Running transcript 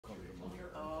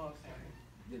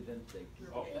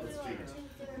Oh, that's Peter.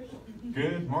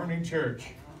 Good morning,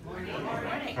 church.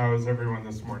 Morning. How is everyone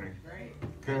this morning? Great.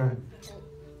 Good.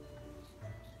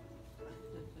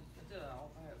 Did it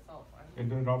all by itself. It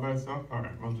did it all by itself? All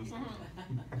right, we'll just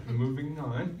moving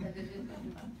on.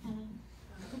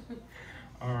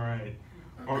 All right.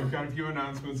 Well, we've got a few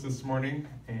announcements this morning,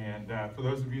 and for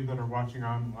those of you that are watching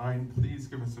online, please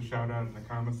give us a shout out in the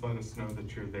comments. Let us know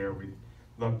that you're there. We'd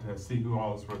love to see who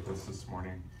all is with us this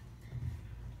morning.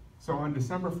 So on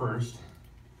December 1st,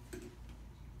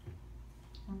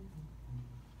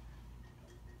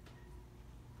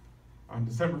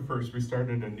 we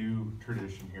started a new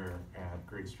tradition here at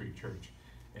Great Street Church.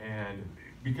 And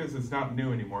because it's not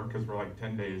new anymore, because we're like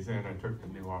 10 days in, I took the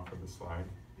new off of the slide.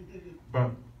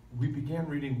 But we began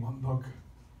reading one book.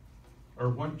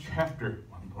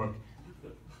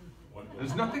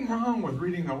 There's nothing wrong with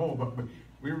reading the whole book, but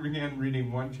we began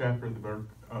reading one chapter of the book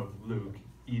of Luke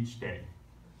each day.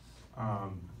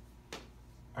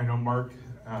 I know Mark,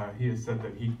 he has said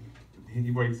that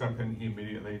he wakes up and he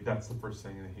immediately, that's the first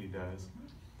thing that he does.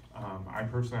 I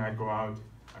personally, I go out,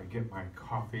 I get my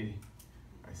coffee,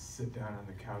 I sit down on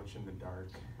the couch in the dark.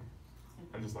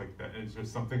 I just like that. It's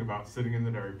just something about sitting in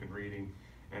the dark and reading,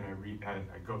 and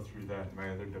I go through that in my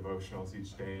other devotionals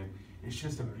each day, and it's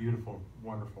just a beautiful,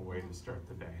 wonderful way to start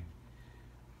the day.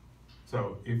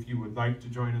 So if you would like to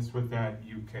join us with that,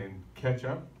 you can catch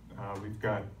up. We've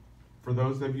got, for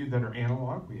those of you that are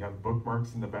analog, we have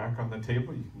bookmarks in the back on the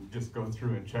table. You can just go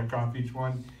through and check off each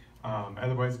one.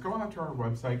 Otherwise, go out to our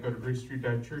website, go to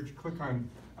greatstreet.church, click on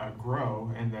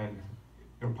Grow, and then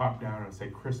it'll pop down and say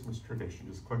Christmas Tradition.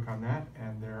 Just click on that,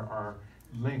 and there are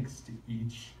links to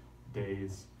each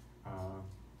day's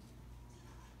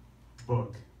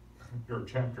book or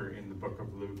chapter in the book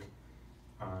of Luke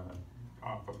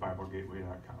off of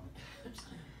BibleGateway.com.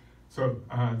 So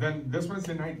then this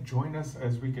Wednesday night, join us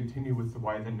as we continue with the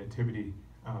Why the Nativity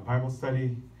Bible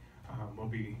study.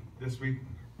 This week,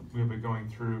 we'll be going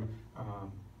through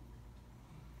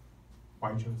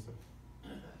why Joseph.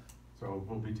 So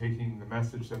we'll be taking the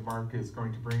message that Mark is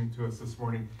going to bring to us this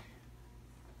morning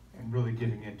and really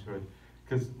getting into it.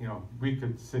 Because, we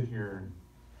could sit here and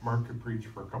Mark could preach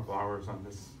for a couple hours on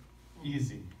this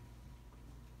easy.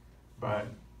 But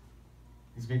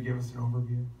he's going to give us an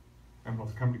overview. And we'll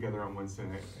come together on Wednesday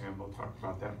night and we'll talk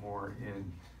about that more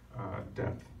in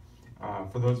depth.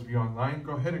 For those of you online,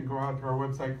 go ahead and go out to our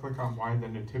website, click on Why the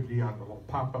Nativity on the little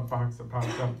pop-up box that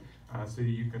pops up so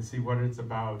you can see what it's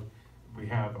about. We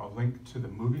have a link to the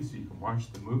movie so you can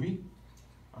watch the movie.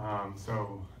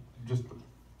 So just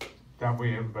that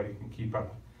way everybody can keep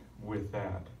up with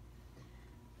that.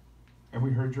 And we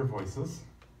heard your voices.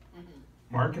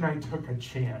 Mark and I took a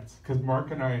chance, because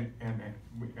Mark and I and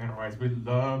our wives, we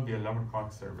love the 11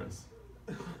 o'clock service.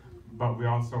 But we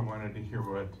also wanted to hear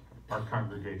what our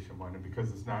congregation wanted,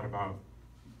 because it's not about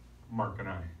Mark and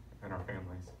I and our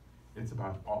families. It's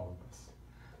about all of us.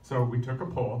 So we took a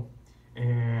poll,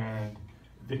 and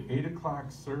the 8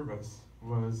 o'clock service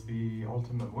was the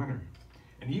ultimate winner.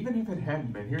 And even if it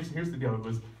hadn't been, here's the deal. It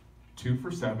was 2 for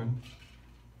 7,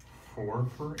 4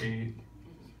 for 8,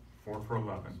 4 for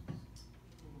 11.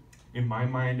 In my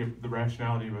mind, if the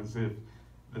rationality was if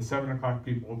the 7 o'clock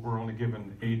people were only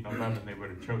given 8 and 11, they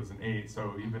would have chosen 8.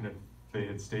 So even if they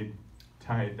had stayed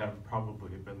tied, that would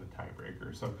probably have been the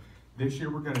tiebreaker. So this year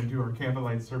we're going to do our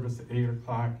candlelight service at 8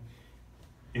 o'clock.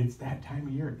 It's that time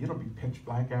of year. It'll be pitch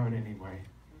black out anyway.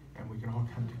 And we can all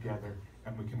come together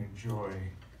and we can enjoy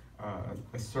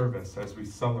a service as we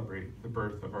celebrate the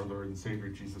birth of our Lord and Savior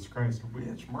Jesus Christ,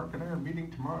 which Mark and I are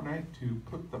meeting tomorrow night to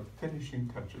put the finishing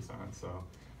touches on. So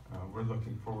we're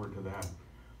looking forward to that.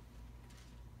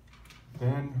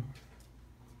 Then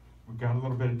we've got a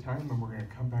little bit of time, and we're going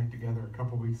to come back together a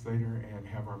couple weeks later and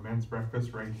have our men's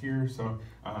breakfast right here. So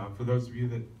for those of you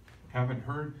that haven't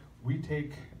heard, we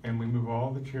take and we move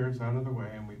all the chairs out of the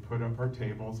way, and we put up our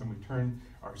tables, and we turn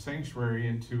our sanctuary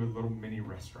into a little mini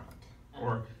restaurant.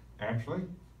 Or actually,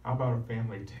 how about a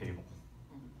family table?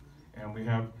 And we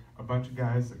have a bunch of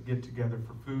guys that get together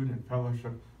for food and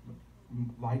fellowship,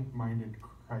 like-minded,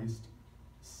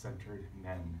 Christ-centered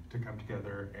men to come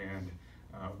together, and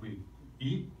we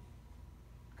eat,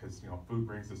 because food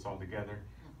brings us all together.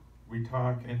 We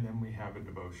talk, and then we have a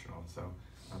devotional. So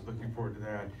I'm looking forward to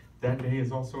that. That day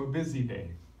is also a busy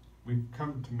day. We've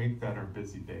come to make that our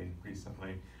busy day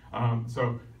recently.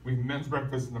 So we have men's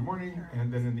breakfast in the morning,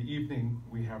 and then in the evening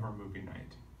we have our movie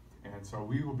night. And so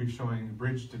we will be showing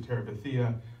Bridge to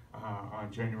Terabithia on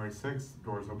January 6th.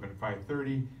 Doors open at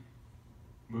 5:30.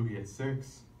 Movie at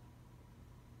 6.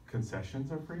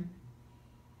 Concessions are free.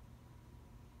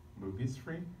 Movies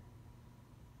free.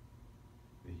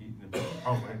 The heat and the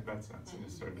Oh, that's not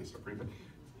sinister, but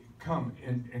come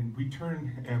and we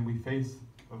turn and we face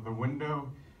the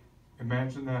window.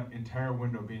 Imagine that entire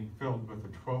window being filled with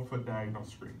a 12-foot diagonal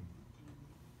screen.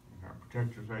 And our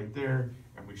projector's right there,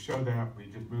 and we show that. We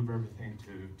just move everything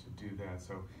to do that.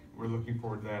 So we're looking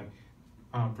forward to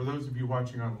that. For those of you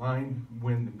watching online,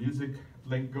 when the music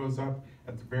link goes up,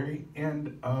 at the very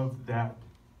end of that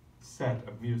set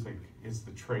of music is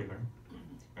the trailer.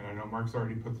 And I know Mark's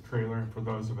already put the trailer in for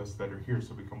those of us that are here,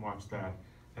 so we can watch that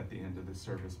at the end of the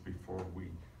service before we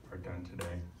are done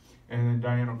today. And then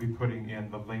Diane will be putting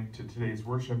in the link to today's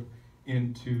worship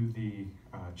into the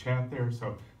chat there,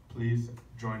 so please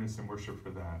join us in worship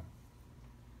for that.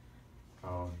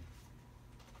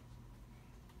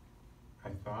 I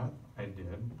thought I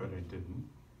did, but I didn't,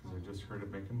 because I just heard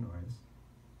it make a noise.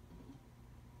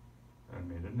 And I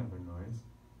made another noise.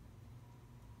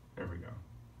 There we go.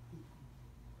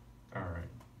 All right.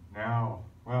 Now,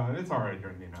 well, it's all right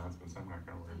during the announcements. I'm not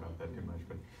going to worry about that too much,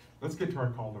 but let's get to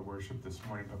our call to worship this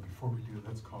morning. But before we do,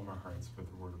 let's calm our hearts with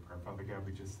the word of prayer. Father God,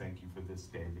 we just thank you for this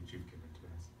day that you've given to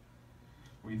us.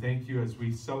 We thank you as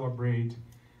we celebrate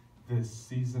this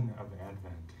season of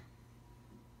Advent.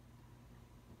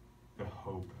 The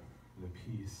hope, the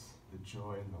peace, the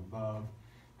joy, and the love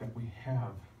that we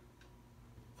have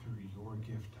through your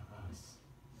gift to us.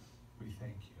 We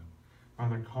thank you.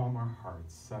 Father, calm our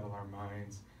hearts, settle our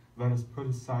minds. Let us put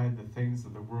aside the things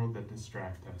of the world that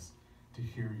distract us to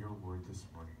hear your word this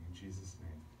morning. In Jesus'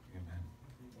 name, amen.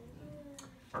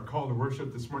 Our call to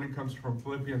worship this morning comes from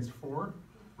Philippians 4,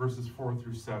 verses 4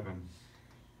 through 7.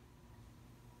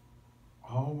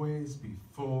 Always be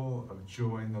full of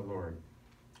joy in the Lord.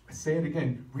 I say it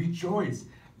again, rejoice.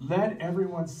 Let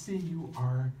everyone see you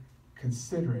are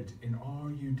considerate in all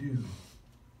you do.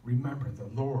 Remember, the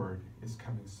Lord is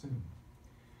coming soon.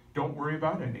 Don't worry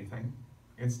about anything.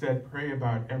 Instead, pray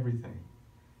about everything.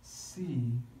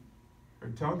 See or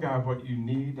tell God what you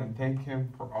need and thank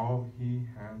him for all he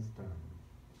has done.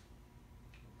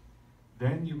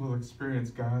 Then you will experience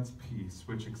God's peace,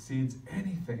 which exceeds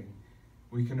anything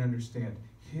we can understand.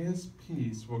 His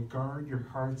peace will guard your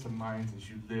hearts and minds as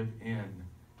you live in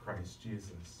Christ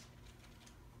Jesus.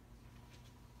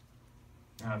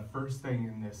 Now, the first thing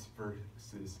in this verse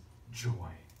is joy.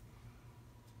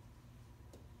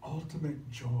 Ultimate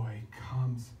joy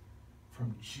comes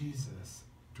from Jesus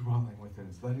dwelling within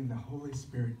us, letting the Holy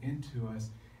Spirit into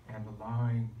us and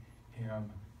allowing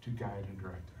him to guide and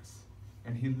direct us.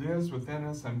 And he lives within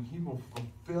us, and he will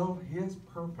fulfill his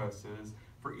purposes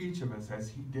for each of us as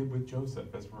he did with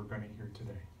Joseph, as we're going to hear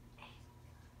today.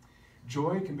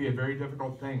 Joy can be a very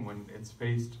difficult thing when it's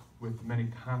faced with many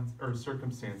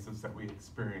circumstances that we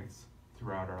experience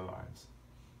throughout our lives.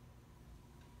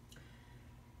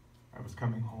 I was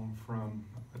coming home from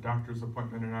a doctor's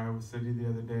appointment in Iowa City the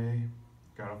other day,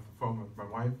 got off the phone with my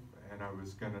wife, and I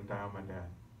was going to dial my dad.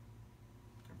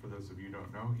 And for those of you who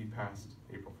don't know, he passed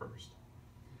April 1st.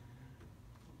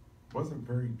 Wasn't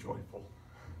very joyful.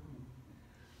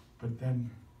 But then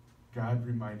God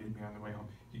reminded me on the way home.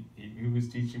 He was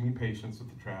teaching me patience with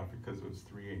the traffic because it was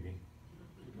 380.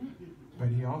 But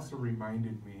he also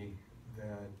reminded me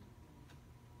that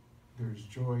there's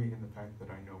joy in the fact that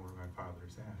I know where my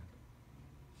Father's at.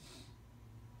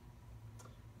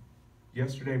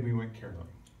 Yesterday we went caroling,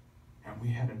 and we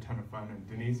had a ton of fun. And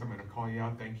Denise, I'm going to call you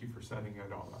out. Thank you for setting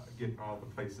it all up, getting all the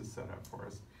places set up for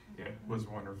us. It was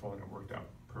wonderful, and it worked out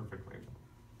perfectly.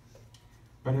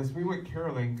 But as we went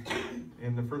caroling,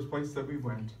 in the first place that we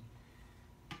went,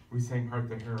 we sang Hark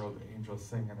the Herald, Angels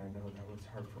Sing, and I know that was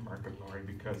hard for Mark and Lori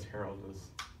because Harold was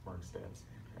Mark's dad's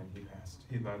name, and he passed.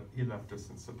 He left us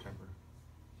in September.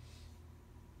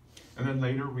 And then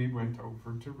later we went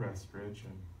over to Restridge,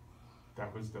 and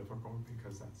that was difficult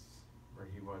because that's where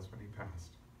he was when he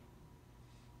passed.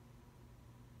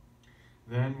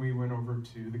 Then we went over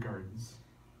to the gardens,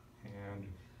 and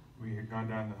we had gone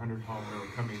down the 100 Hall, and we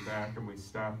were coming back, and we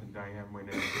stopped, and Diane went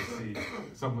in to see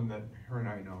someone that her and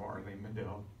I know, Arlene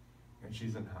Medill, and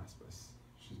she's in hospice.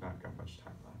 She's not got much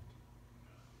time left.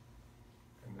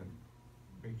 And then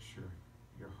make sure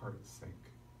your heart sink.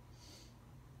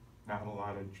 Not a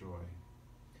lot of joy.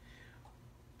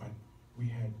 But we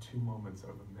had two moments of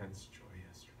immense joy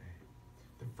yesterday.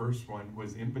 The first one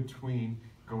was in between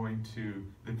going to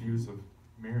the views of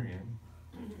Marion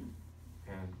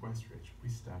and Westridge. We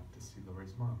stopped to see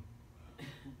Lori's mom.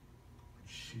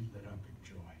 She lit up in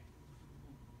joy.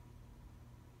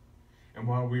 And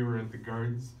while we were at the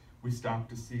gardens, we stopped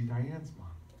to see Diane's mom.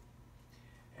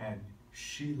 And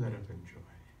she lit up in joy.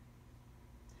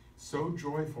 So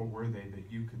joyful were they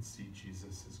that you could see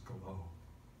Jesus' glow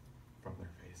from their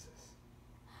faces.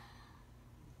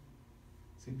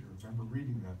 seem to remember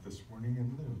reading that this morning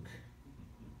in Luke.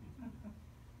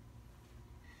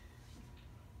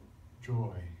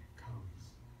 Joy comes.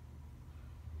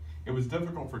 It was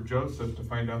difficult for Joseph to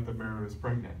find out that Mary was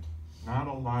pregnant. Not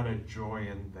a lot of joy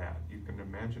in that. You can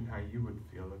imagine how you would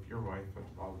feel if your wife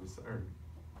or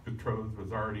betrothed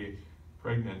was already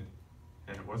pregnant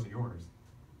and it wasn't yours.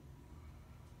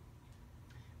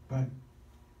 But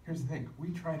here's the thing. We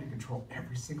try to control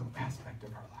every single aspect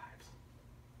of our lives.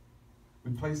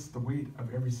 We place the weight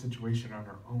of every situation on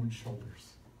our own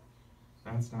shoulders.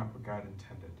 That's not what God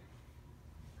intended.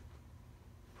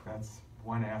 That's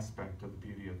one aspect of the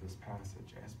beauty of this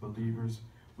passage. As believers,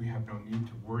 we have no need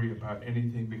to worry about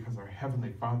anything because our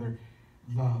Heavenly Father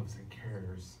loves and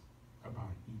cares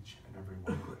about each and every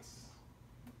one of us.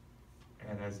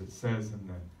 And as it says in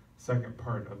the second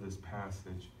part of this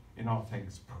passage, in all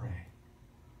things pray.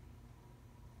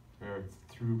 It's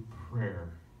through prayer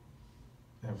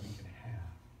that we can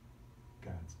have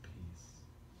God's peace.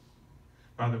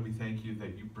 Father, we thank you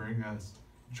that you bring us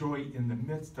joy in the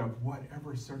midst of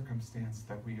whatever circumstance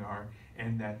that we are,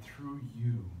 and that through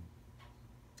you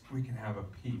we can have a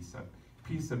peace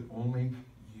that only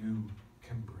you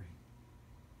can bring.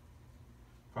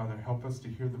 Father, help us to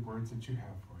hear the words that you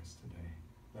have for us today.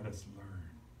 Let us learn.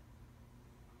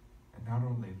 And not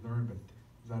only learn,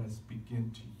 but let us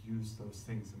begin to use those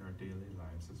things in our daily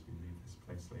lives as we leave this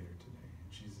place later today.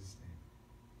 In Jesus' name,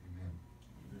 amen.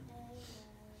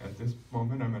 At this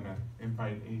moment, I'm going to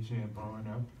invite AJ and Bowen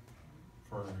up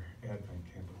for our Advent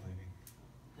candle lighting.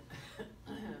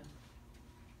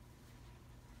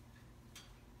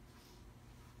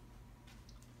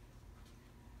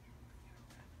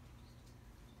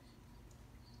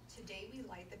 Today we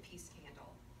light the peace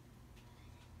candle.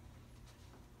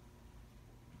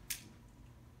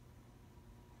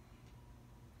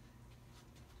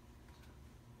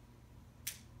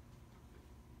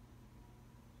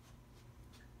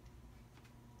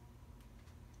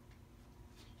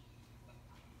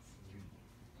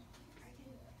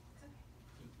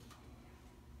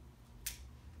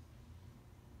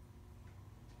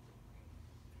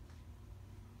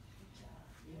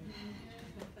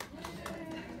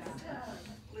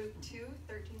 Luke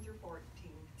 2:13-14.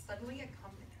 Suddenly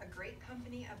a great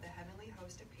company of the heavenly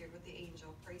host appeared with the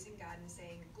angel, praising God and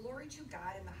saying, "Glory to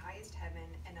God in the highest heaven,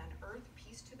 and on earth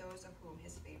peace to those of whom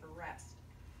his favor rests."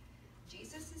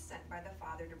 Jesus is sent by the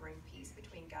Father to bring peace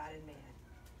between God and man.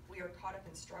 We are caught up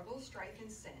in struggle, strife,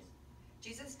 and sin.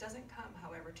 Jesus doesn't come,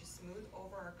 however, to smooth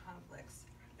over our conflicts,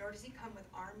 nor does he come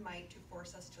with armed might to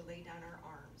force us to lay down our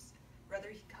arms. Rather,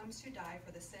 he comes to die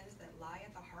for the sins that lie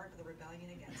at the heart of the rebellion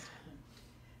against him.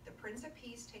 The Prince of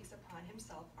Peace takes upon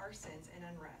himself our sins and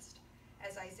unrest.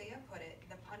 As Isaiah put it,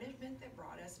 the punishment that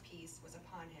brought us peace was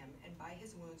upon him, and by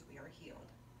his wounds we are healed.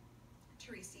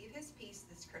 To receive his peace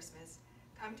this Christmas,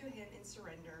 come to him in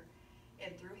surrender,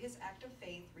 and through his act of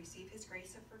faith, receive his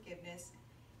grace of forgiveness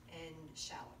and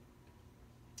shalom.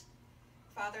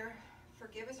 Father,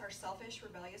 forgive us our selfish,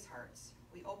 rebellious hearts.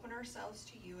 We open ourselves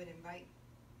to you and invite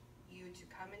you to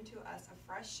come into us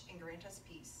afresh and grant us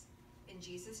peace. In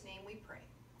Jesus' name we pray.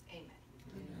 Amen.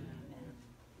 Amen.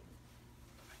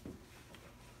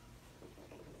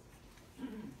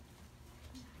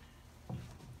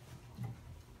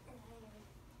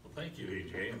 Well, thank you,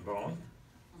 AJ and Bowen.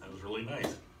 That was really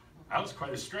nice. That was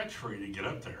quite a stretch for you to get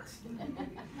up there.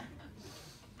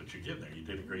 But you're getting there. You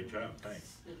did a great job.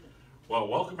 Thanks. Well,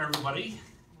 welcome everybody.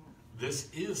 This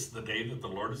is the day that the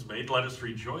Lord has made. Let us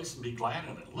rejoice and be glad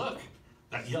in it. Look,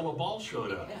 that yellow ball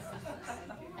showed up.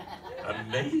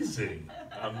 Amazing.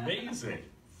 Amazing.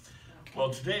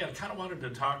 Well, today I kind of wanted to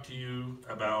talk to you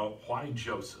about why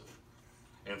Joseph.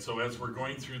 And so as we're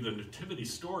going through the Nativity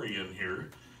story in here,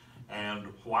 and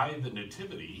why the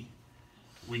Nativity,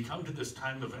 we come to this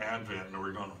time of Advent and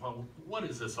we're going, well, what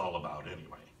is this all about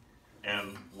anyway?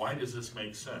 And why does this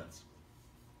make sense?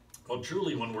 Well,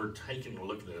 truly, when we're taking a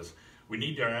look at this, we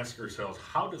need to ask ourselves,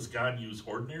 how does God use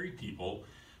ordinary people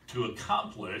to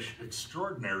accomplish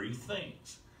extraordinary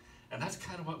things? And that's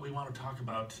kind of what we want to talk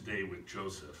about today with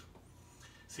Joseph.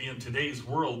 See, in today's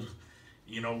world,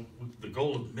 you know, the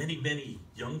goal of many, many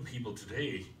young people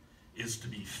today is to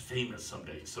be famous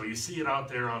someday. So you see it out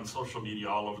there on social media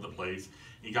all over the place.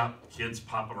 You got kids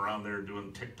popping around there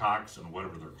doing TikToks and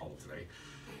whatever they're called today.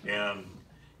 And,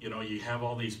 you know, you have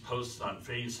all these posts on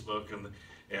Facebook,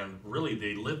 and really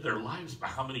they live their lives by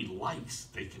how many likes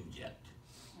they can get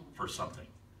for something.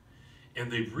 And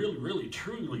they really, really,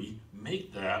 truly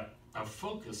make that a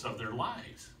focus of their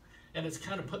lives. And it's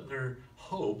kind of putting their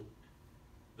hope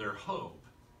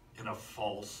in a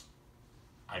false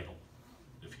idol,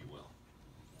 if you will.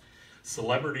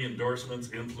 Celebrity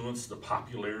endorsements influenced the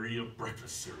popularity of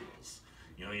breakfast cereals.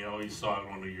 You always saw it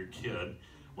when you were a kid.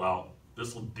 Well,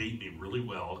 this will date me really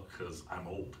well because I'm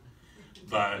old.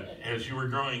 But as you were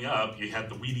growing up, you had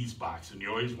the Wheaties box, and you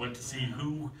always went to see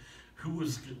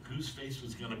whose face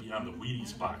was going to be on the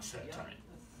Wheaties box that time.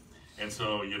 And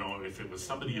so, if it was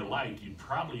somebody you liked, you'd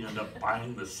probably end up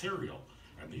buying the cereal.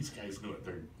 And these guys knew it.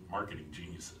 They're marketing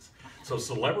geniuses. So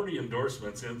celebrity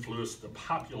endorsements influenced the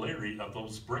popularity of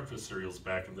those breakfast cereals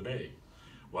back in the day.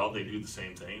 Well, they do the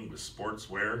same thing with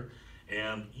sportswear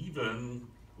and even,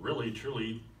 really,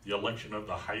 truly, the election of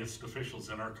the highest officials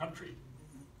in our country.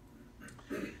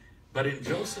 But in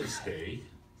Joseph's day,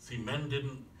 see, men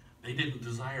didn't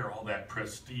desire all that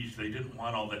prestige. They didn't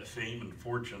want all that fame and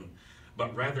fortune,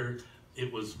 but rather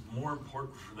it was more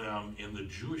important for them in the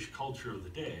Jewish culture of the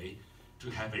day to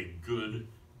have a good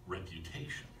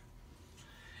reputation.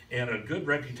 And a good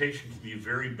reputation can be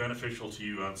very beneficial to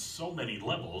you on so many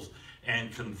levels.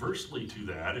 And conversely to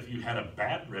that, if you had a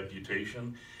bad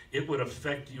reputation, it would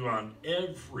affect you on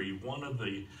every one of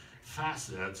the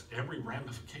facets. Every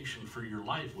ramification for your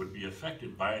life would be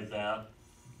affected by that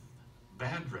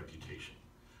bad reputation.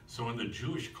 So in the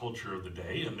Jewish culture of the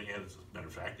day, and as a matter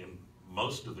of fact, in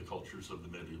most of the cultures of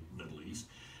the Middle East,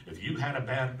 if you had a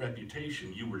bad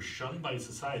reputation, you were shunned by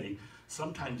society.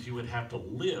 Sometimes you would have to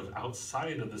live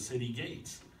outside of the city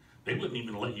gates. They wouldn't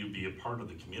even let you be a part of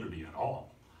the community at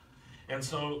all. And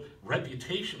so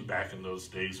reputation back in those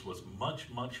days was much,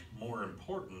 much more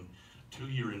important to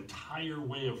your entire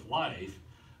way of life,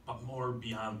 but more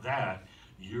beyond that,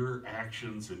 your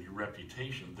actions and your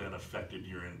reputation then affected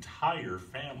your entire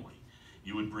family.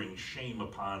 You would bring shame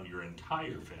upon your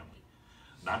entire family,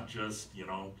 not just,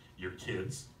 your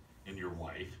kids and your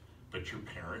wife, but your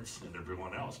parents and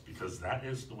everyone else, because that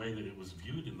is the way that it was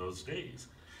viewed in those days.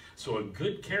 So a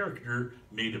good character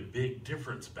made a big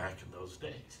difference back in those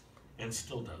days, and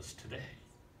still does today.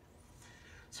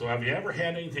 So have you ever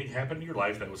had anything happen in your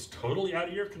life that was totally out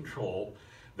of your control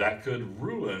that could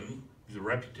ruin the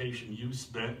reputation you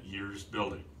spent years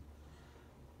building?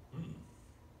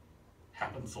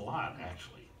 Happens a lot,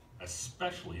 actually,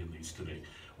 especially in these today.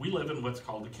 We live in what's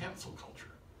called a cancel culture.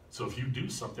 So if you do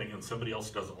something and somebody else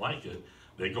doesn't like it,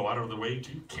 they go out of their way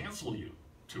to cancel you,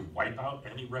 to wipe out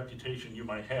any reputation you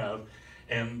might have,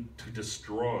 and to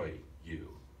destroy you.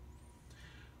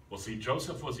 Well, see,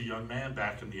 Joseph was a young man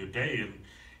back in the day,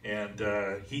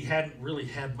 and he hadn't really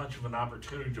had much of an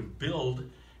opportunity to build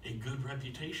a good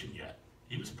reputation yet.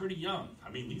 He was pretty young.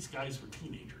 I mean, these guys were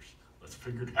teenagers. Let's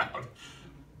figure it out.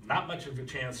 Not much of a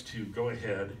chance to go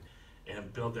ahead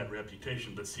and build that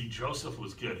reputation. But see, Joseph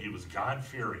was good. He was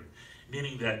God-fearing,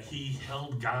 meaning that he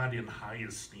held God in high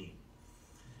esteem.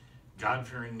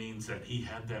 God-fearing means that he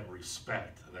had that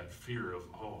respect, that fear of,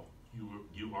 oh,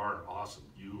 you are awesome.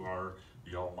 You are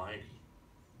the Almighty.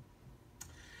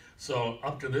 So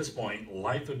up to this point,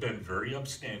 life had been very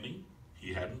upstanding.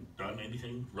 He hadn't done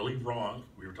anything really wrong.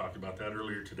 We were talking about that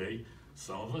earlier today.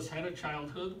 Some of us had a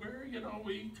childhood where,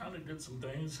 we kind of did some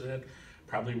things that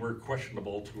probably were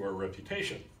questionable to our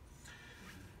reputation.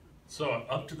 So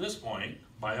up to this point,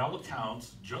 by all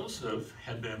accounts, Joseph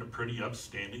had been a pretty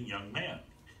upstanding young man.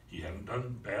 He hadn't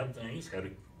done bad things, had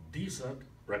a decent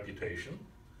reputation.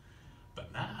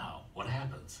 But now, what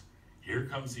happens? Here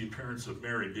comes the appearance of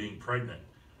Mary being pregnant.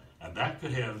 And that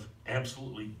could have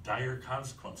absolutely dire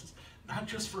consequences, not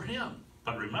just for him,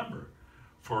 but remember,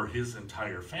 for his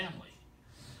entire family.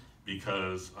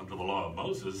 Because under the law of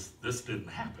Moses, this didn't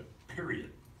happen,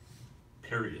 period.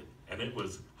 And it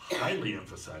was highly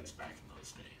emphasized back in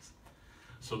those days.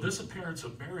 So this appearance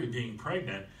of Mary being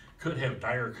pregnant could have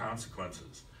dire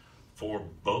consequences for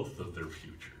both of their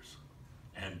futures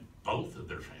and both of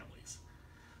their families.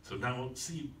 So now,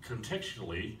 see,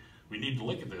 contextually, we need to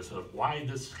look at this of why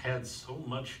this had so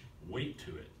much weight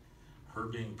to it, her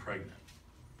being pregnant,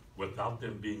 without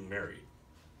them being married.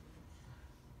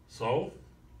 So,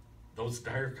 those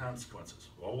dire consequences.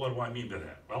 Well, what do I mean by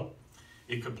that? Well,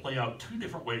 it could play out two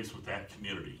different ways with that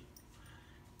community.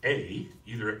 A,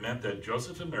 either it meant that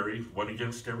Joseph and Mary went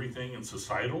against everything in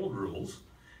societal rules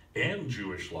and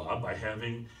Jewish law by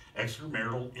having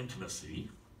extramarital intimacy,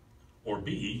 or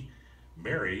B,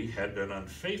 Mary had been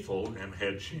unfaithful and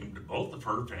had shamed both of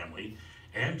her family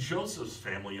and Joseph's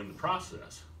family in the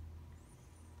process.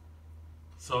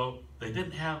 So they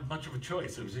didn't have much of a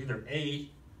choice. It was either A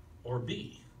or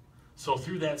B. So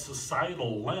through that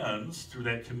societal lens, through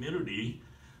that community,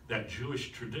 that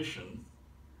Jewish tradition,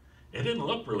 it didn't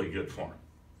look really good for them.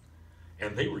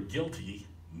 And they were guilty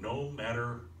no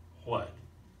matter what.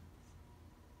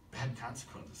 Bad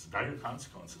consequences, dire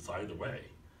consequences either way.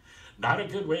 Not a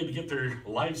good way to get their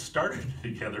lives started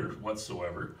together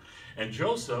whatsoever. And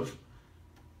Joseph,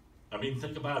 I mean,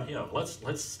 think about him.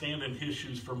 Let's stand in his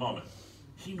shoes for a moment.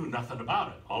 He knew nothing about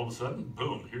it. All of a sudden,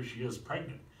 boom, here she is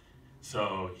pregnant.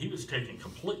 So he was taken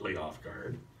completely off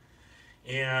guard.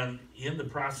 And in the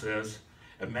process,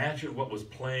 imagine what was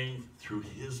playing through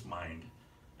his mind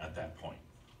at that point.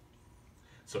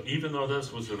 So even though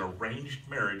this was an arranged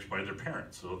marriage by their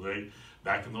parents, so they,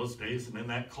 back in those days and in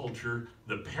that culture,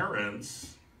 the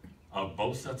parents of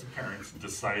both sets of parents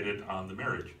decided on the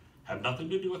marriage. Had nothing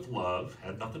to do with love,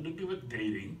 had nothing to do with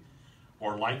dating,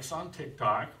 or likes on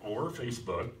TikTok or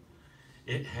Facebook.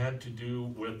 It had to do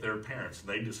with their parents.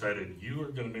 They decided, you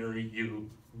are going to marry you,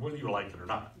 whether you like it or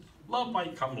not. Love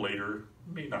might come later,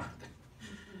 may not.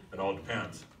 It all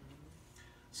depends.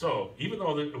 So, even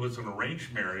though it was an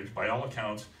arranged marriage, by all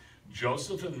accounts,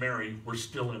 Joseph and Mary were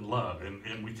still in love.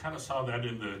 And we kind of saw that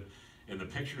in the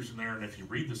pictures in there. And if you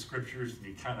read the scriptures,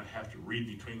 you kind of have to read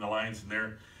between the lines in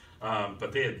there.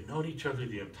 But they had known each other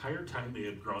the entire time they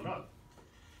had grown up.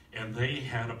 And they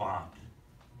had a bond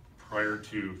prior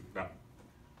to, no,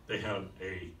 they had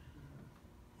a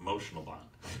emotional bond.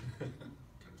 Trying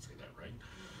to say that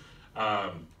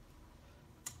right.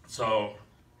 So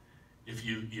if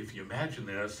you imagine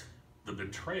this, the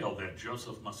betrayal that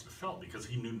Joseph must have felt, because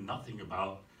he knew nothing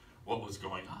about what was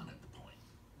going on at the point.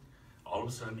 All of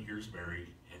a sudden, here's Mary,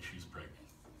 and she's pregnant.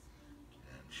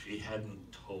 And she hadn't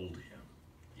told him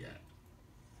yet.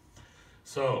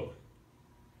 So,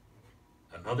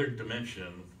 another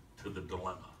dimension to the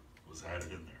dilemma was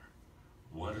added in there.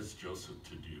 What is Joseph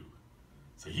to do?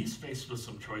 So he's faced with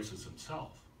some choices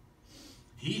himself.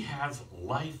 He has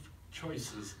life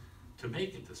choices to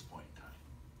make at this point in time.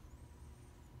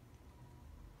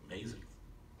 Amazing.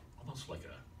 Almost like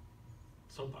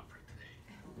a soap opera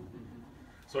today.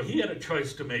 So he had a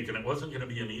choice to make, and it wasn't going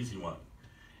to be an easy one.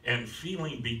 And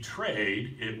feeling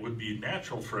betrayed, it would be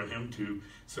natural for him to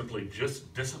simply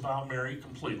just disavow Mary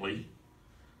completely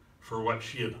for what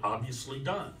she had obviously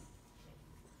done.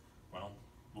 Well,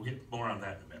 we'll get more on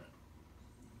that in a minute.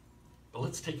 But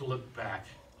let's take a look back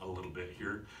a little bit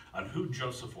here on who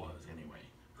Joseph was anyway.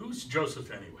 Who's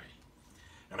Joseph anyway?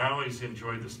 And I always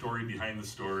enjoy the story behind the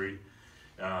story,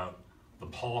 the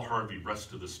Paul Harvey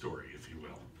rest of the story, if you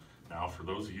will. Now, for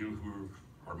those of you who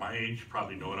are my age,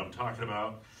 probably know what I'm talking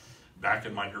about. Back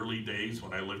in my early days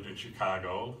when I lived in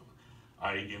Chicago,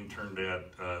 I interned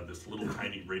at this little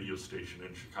tiny radio station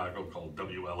in Chicago called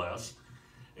WLS,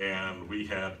 and we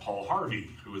had Paul Harvey,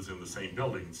 who was in the same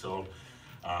building. So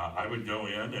I would go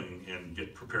in and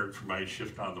get prepared for my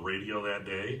shift on the radio that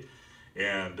day,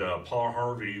 and Paul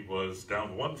Harvey was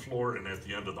down one floor and at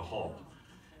the end of the hall.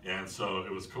 And so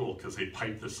it was cool because they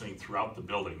piped this thing throughout the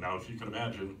building. Now, if you can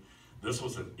imagine, this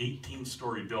was an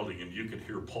 18-story building, and you could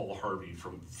hear Paul Harvey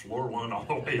from floor one all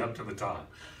the way up to the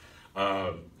top.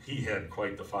 He had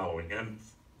quite the following, and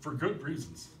for good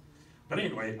reasons. But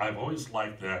anyway, I've always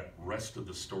liked that rest of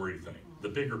the story thing, the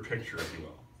bigger picture, if you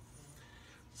will.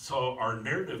 So our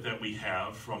narrative that we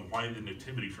have from Why the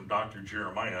Nativity from Dr.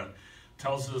 Jeremiah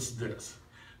tells us this.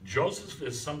 Joseph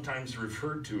is sometimes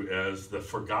referred to as the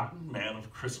forgotten man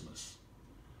of Christmas.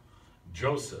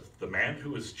 Joseph, the man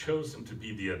who was chosen to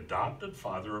be the adopted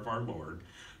father of our Lord,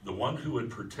 the one who would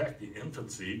protect the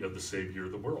infancy of the Savior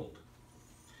of the world.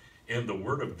 In the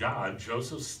Word of God,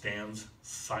 Joseph stands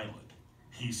silent.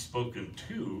 He's spoken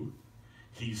to,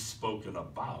 he's spoken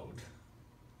about,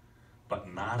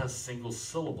 but not a single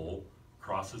syllable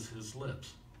crosses his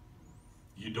lips.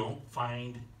 You don't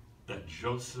find that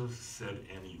Joseph said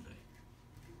anything.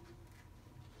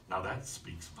 Now that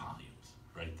speaks volumes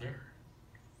right there,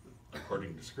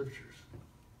 according to scriptures.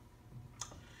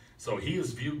 So he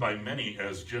is viewed by many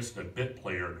as just a bit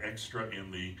player, extra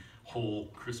in the whole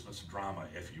Christmas drama,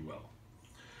 if you will.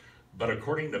 But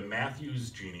according to Matthew's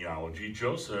genealogy,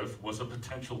 Joseph was a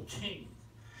potential king,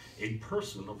 a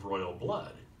person of royal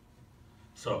blood.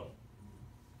 So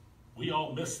we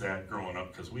all missed that growing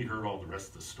up because we heard all the rest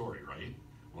of the story, right?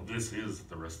 Well, this is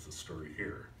the rest of the story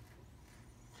here.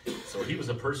 So he was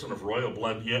a person of royal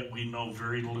blood, yet we know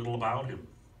very little about him.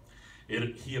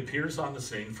 He appears on the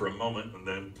scene for a moment and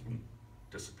then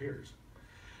disappears.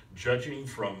 Judging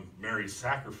from Mary's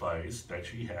sacrifice that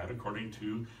she had, according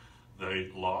to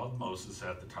the law of Moses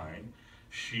at the time,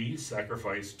 she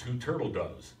sacrificed 2 turtle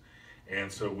doves. And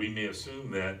so we may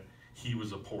assume that he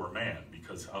was a poor man,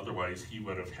 because otherwise he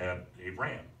would have had a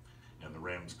ram. And the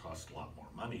rams cost a lot more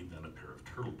money than a pair of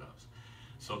turtle doves.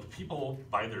 So the people,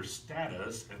 by their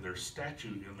status and their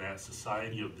statute in that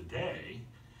society of the day,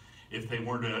 if they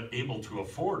weren't able to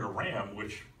afford a ram,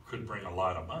 which could bring a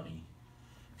lot of money,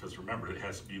 because remember, it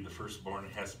has to be the firstborn,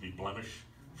 it has to be blemish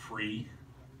free.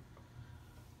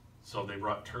 So they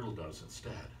brought turtle doves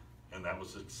instead, and that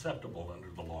was acceptable under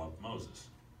the law of Moses.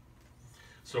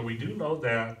 So we do know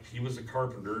that he was a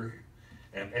carpenter,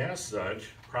 and as such,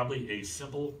 probably a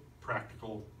simple,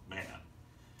 practical man.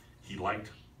 He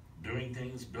liked doing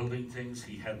things, building things.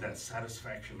 He had that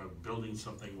satisfaction of building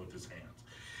something with his hands.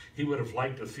 He would have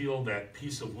liked to feel that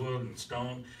piece of wood and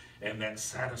stone and that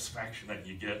satisfaction that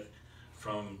you get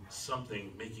from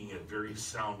something, making it very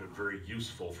sound and very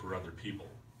useful for other people.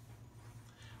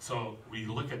 So we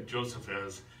look at Joseph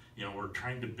as, you know, we're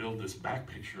trying to build this back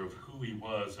picture of who he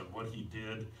was and what he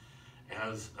did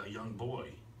as a young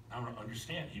boy. Now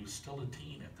understand, he was still a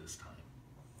teen at this time.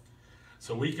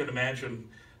 So we can imagine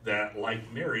that,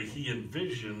 like Mary, he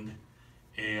envisioned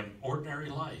an ordinary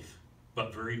life,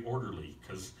 but very orderly.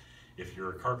 Because if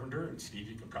you're a carpenter, and Steve,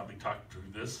 you can probably talk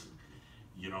through this,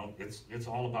 you know, it's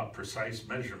all about precise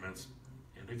measurements.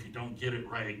 And if you don't get it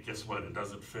right, guess what? It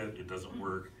doesn't fit, it doesn't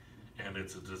work, and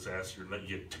it's a disaster. And then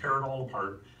you tear it all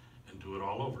apart and do it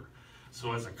all over.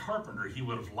 So as a carpenter, he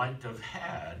would have liked to have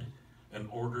had an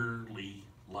orderly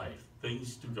life,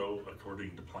 things to go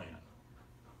according to plan.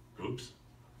 Oops.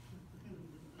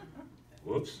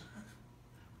 Whoops.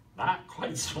 Not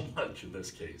quite so much in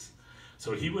this case.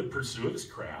 So he would pursue his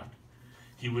craft,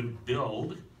 he would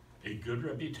build a good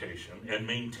reputation and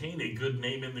maintain a good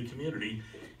name in the community.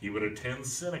 He would attend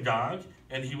synagogue,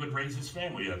 and he would raise his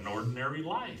family, an ordinary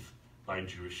life by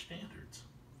Jewish standards.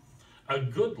 A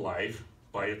good life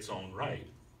by its own right.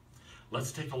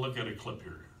 Let's take a look at a clip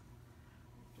here.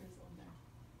 There's one there.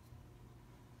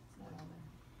 It's not on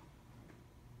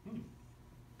there.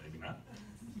 Maybe not.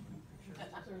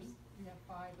 There's, you have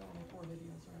 5, but only 4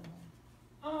 videos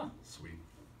are on Ah, sweet.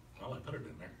 Well, I put it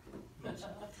in there. there.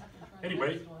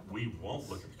 Anyway, we won't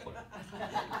look at the clip.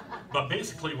 But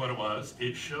basically what it was,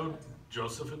 it showed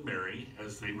Joseph and Mary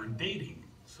as they were dating,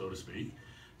 so to speak,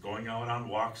 going out on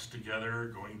walks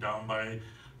together, going down by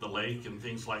the lake and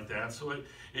things like that. So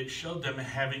it showed them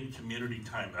having community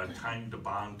time, a time to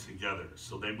bond together,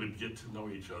 so they would get to know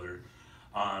each other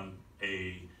on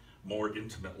a more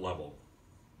intimate level.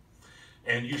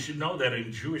 And you should know that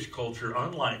in Jewish culture,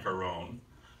 unlike our own,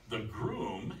 the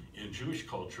groom in Jewish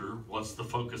culture was the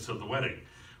focus of the wedding.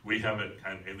 We have it,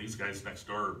 and these guys next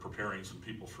door are preparing some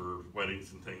people for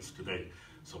weddings and things today.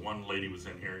 So one lady was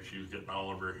in here, and she was getting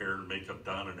all of her hair and makeup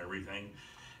done and everything.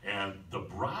 And the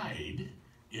bride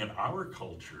in our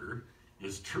culture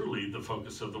is truly the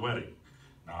focus of the wedding.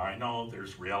 Now I know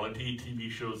there's reality TV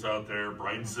shows out there,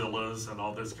 bridezillas and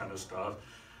all this kind of stuff.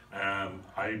 And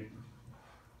I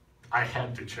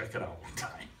had to check it out one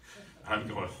time. I'm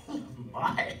going, oh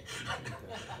my,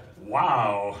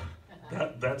 wow,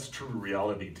 that's true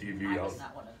reality TV. I was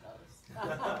not one of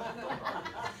those.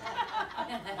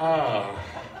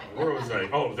 Where was I?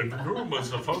 Oh, the groom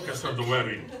was the focus of the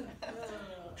wedding.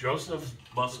 Joseph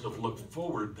must have looked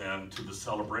forward then to the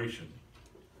celebration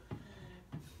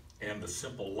and the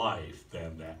simple life,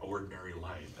 then that ordinary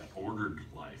life, that ordered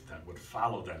life that would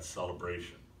follow that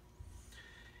celebration.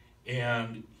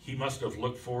 And he must have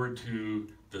looked forward to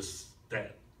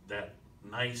that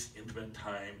nice intimate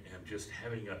time and just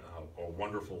having a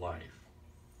wonderful life.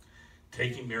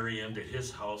 Taking Mary into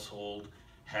his household,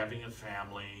 having a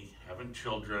family, having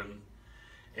children,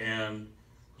 and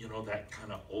you know, that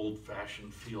kind of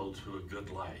old-fashioned feel to a good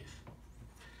life.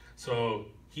 So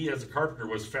he, as a carpenter,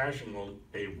 was fashioning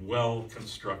a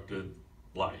well-constructed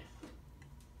life.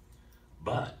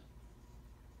 But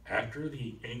after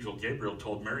the angel Gabriel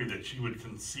told Mary that she would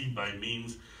conceive by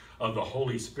means of the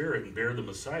Holy Spirit and bear the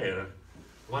Messiah,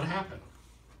 what happened?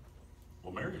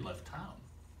 Well, Mary left town.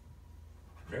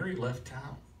 Mary left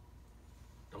town.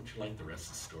 Don't you like the rest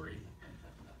of the story?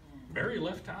 Mary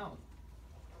left town.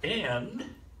 And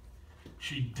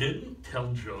she didn't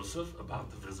tell Joseph about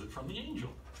the visit from the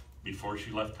angel before she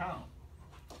left town.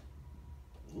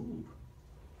 Ooh,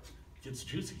 gets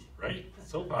juicy, right?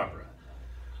 Soap opera.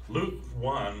 Luke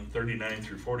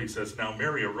 1:39-40 says, Now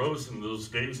Mary arose in those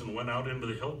days and went out into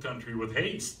the hill country with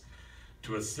haste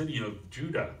to a city of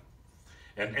Judah,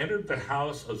 and entered the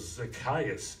house of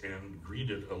Zacchaeus and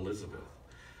greeted Elizabeth.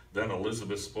 Then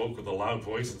Elizabeth spoke with a loud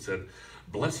voice and said,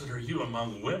 Blessed are you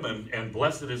among women, and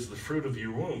blessed is the fruit of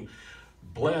your womb.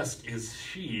 Blessed is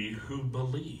she who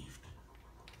believed.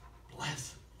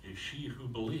 Blessed is she who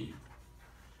believed.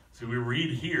 So we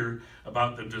read here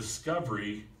about the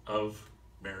discovery of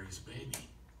Mary's baby.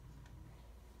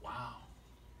 Wow.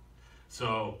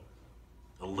 So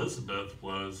Elizabeth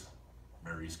was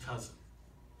Mary's cousin.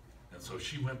 And so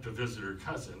she went to visit her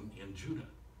cousin in Judah.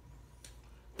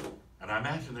 And I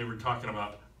imagine they were talking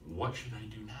about, what should I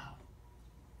do now?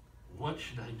 What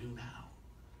should I do now?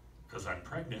 because I'm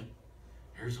pregnant.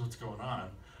 Here's what's going on.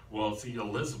 Well, see,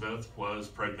 Elizabeth was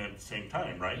pregnant at the same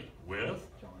time, right? With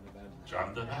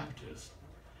John the Baptist.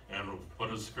 And what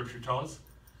does Scripture tell us?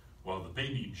 Well, the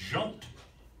baby jumped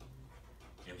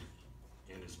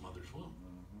in his mother's womb,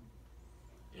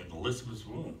 in Elizabeth's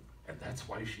womb. And that's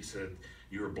why she said,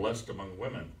 you are blessed among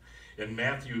women. In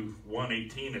Matthew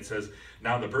 1:18, it says,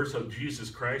 now the birth of Jesus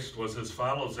Christ was as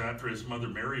follows. After his mother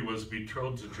Mary was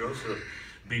betrothed to Joseph,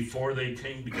 before they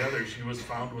came together, she was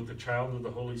found with the child of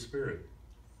the Holy Spirit.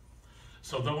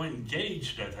 So though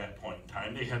engaged at that point in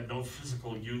time, they had no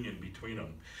physical union between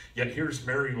them. Yet here's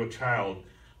Mary with child.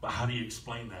 But how do you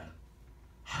explain that?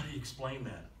 How do you explain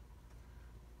that?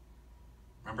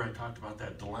 Remember I talked about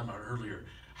that dilemma earlier.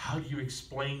 How do you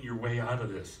explain your way out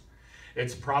of this?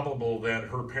 It's probable that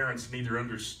her parents neither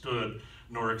understood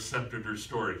nor accepted her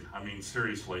story. I mean,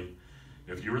 seriously,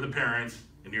 if you were the parents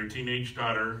and your teenage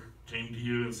daughter came to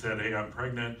you and said, hey, I'm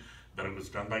pregnant, but it was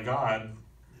done by God,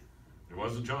 it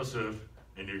wasn't Joseph,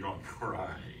 and you're going,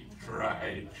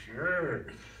 right, sure.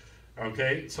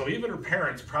 Okay, so even her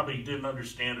parents probably didn't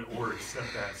understand it or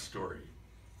accept that story.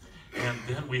 And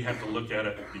then we have to look at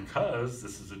it, because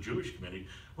this is a Jewish community,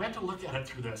 we have to look at it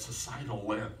through that societal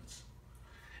lens.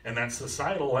 And that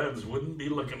societal lens wouldn't be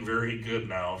looking very good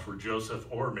now for Joseph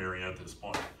or Mary at this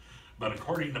point. But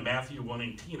according to Matthew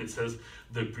 1:18, it says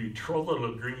the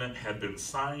betrothal agreement had been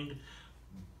signed,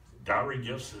 dowry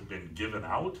gifts had been given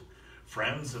out,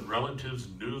 friends and relatives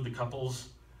knew the couple's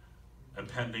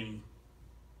impending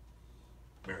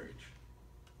marriage.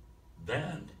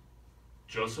 Then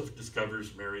Joseph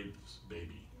discovers Mary's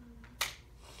baby.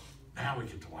 Now we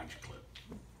get to watch a clip.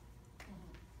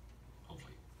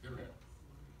 Hopefully. Here we go.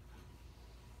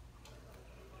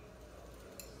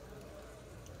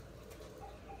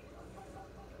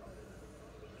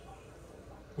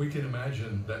 We can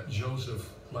imagine that Joseph,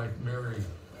 like Mary,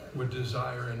 would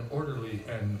desire an orderly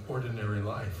and ordinary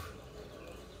life.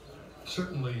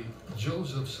 Certainly,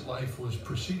 Joseph's life was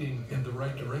proceeding in the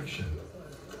right direction.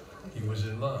 He was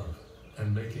in love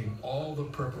and making all the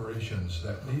preparations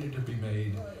that needed to be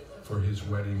made for his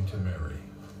wedding to Mary.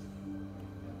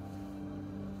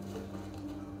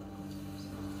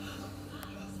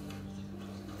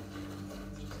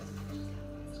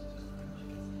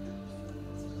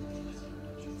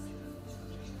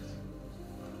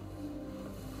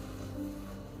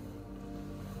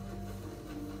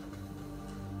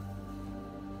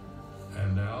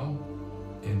 And now,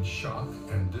 in shock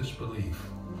and disbelief,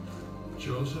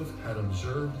 Joseph had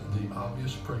observed the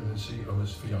obvious pregnancy of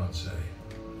his fiancée.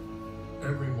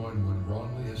 Everyone would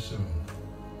wrongly assume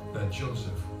that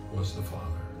Joseph was the father.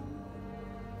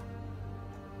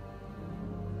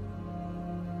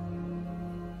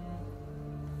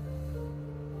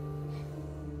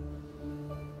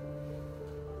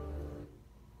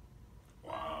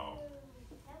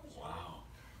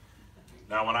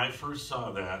 Now, when I first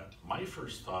saw that, my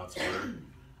first thoughts were,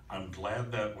 I'm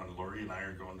glad that when Lori and I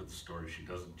are going to the store, she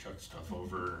doesn't chuck stuff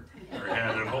over her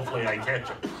head, and hopefully I catch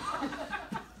it.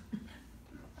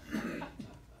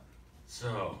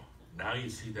 So, now you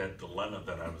see that dilemma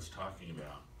that I was talking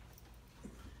about.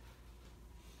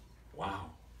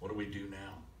 Wow, what do we do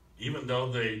now? Even though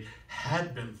they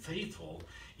had been faithful,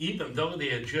 even though they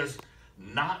had just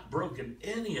not broken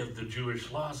any of the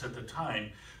Jewish laws at the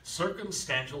time,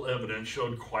 circumstantial evidence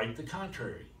showed quite the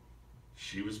contrary.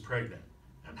 She was pregnant.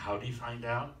 And how did he find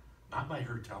out? Not by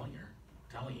her telling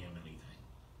him anything.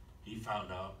 He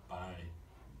found out by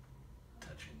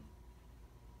touching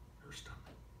her stomach.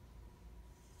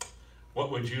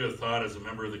 What would you have thought as a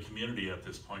member of the community at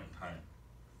this point in time?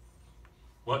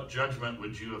 What judgment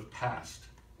would you have passed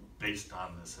based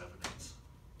on this evidence?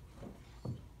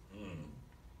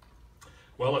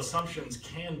 Well, assumptions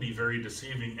can be very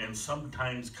deceiving and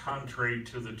sometimes contrary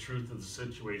to the truth of the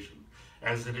situation,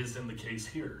 as it is in the case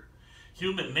here.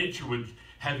 Human nature would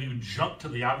have you jump to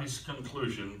the obvious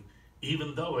conclusion,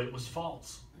 even though it was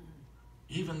false.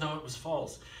 Even though it was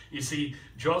false. You see,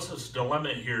 Joseph's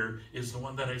dilemma here is the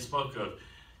one that I spoke of.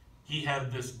 He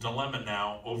had this dilemma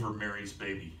now over Mary's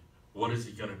baby. What is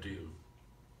he going to do?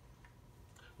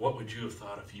 What would you have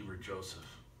thought if you were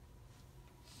Joseph?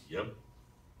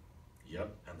 Yep,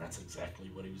 and that's exactly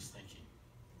what he was thinking.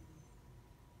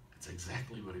 It's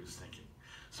exactly what he was thinking.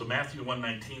 So Matthew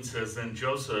 1:19 says, then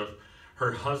Joseph,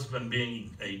 her husband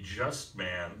being a just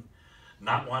man,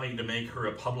 not wanting to make her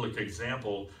a public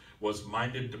example, was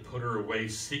minded to put her away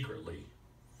secretly.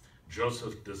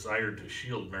 Joseph desired to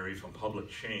shield Mary from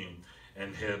public shame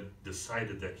and had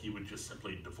decided that he would just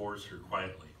simply divorce her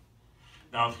quietly.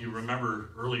 Now, if you remember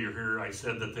earlier here, I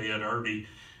said that they had already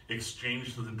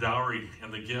exchanged the dowry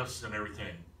and the gifts and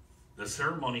everything. The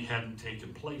ceremony hadn't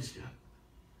taken place yet.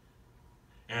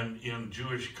 And in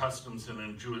Jewish customs and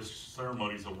in Jewish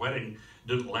ceremonies, a wedding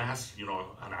didn't last, an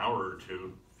hour or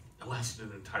two. It lasted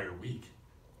an entire week.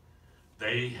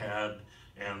 They had,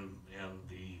 and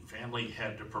the family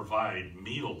had to provide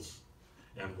meals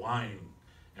and wine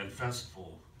and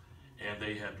festival, and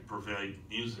they had to provide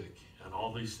music and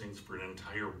all these things for an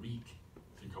entire week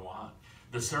to go on.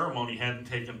 The ceremony hadn't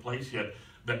taken place yet,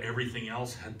 but everything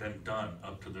else had been done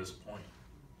up to this point.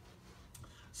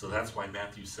 So that's why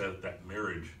Matthew said that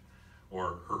marriage,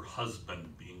 or her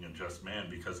husband being a just man,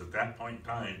 because at that point in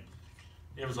time,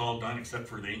 it was all done except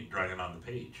for the ink drying on the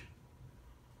page.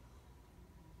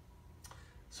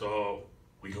 So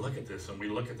we look at this and we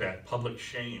look at that public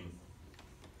shame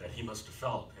that he must have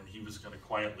felt, and he was going to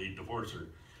quietly divorce her.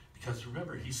 Because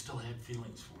remember, he still had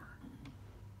feelings for her.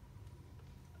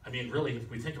 I mean, really, if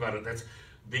we think about it, that's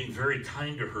being very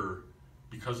kind to her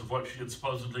because of what she had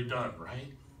supposedly done,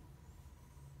 right?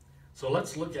 So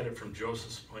let's look at it from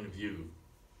Joseph's point of view.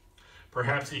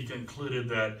 Perhaps he concluded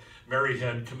that Mary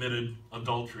had committed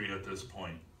adultery at this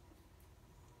point.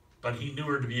 But he knew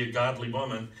her to be a godly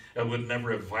woman and would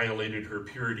never have violated her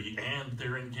purity and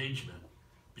their engagement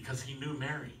because he knew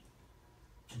Mary.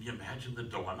 Can you imagine the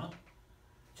dilemma?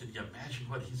 Can you imagine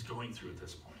what he's going through at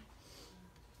this point?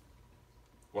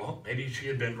 Well, maybe she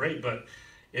had been raped, but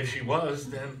if she was,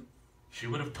 then she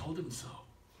would have told him so.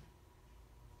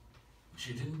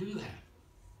 She didn't do that.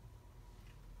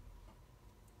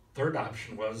 Third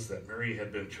option was that Mary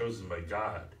had been chosen by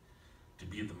God to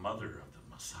be the mother of the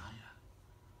Messiah.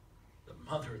 The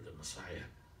mother of the Messiah,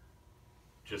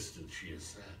 just as she has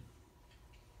said.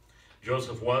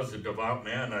 Joseph was a devout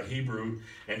man, a Hebrew,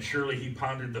 and surely he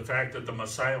pondered the fact that the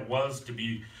Messiah was to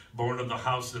be born of the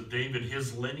house of David,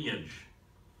 his lineage.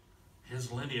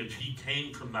 His lineage, he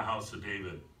came from the house of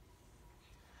David.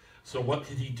 So what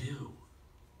could he do?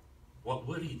 What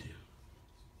would he do?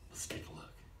 Let's take a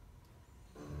look.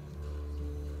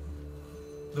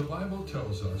 The Bible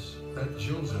tells us that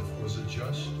Joseph was a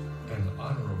just and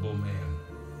honorable man,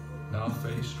 now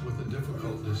faced with a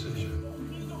difficult decision.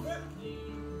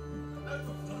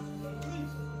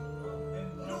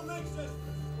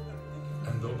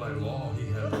 And though by law he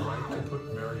had the right to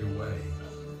put Mary away,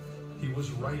 he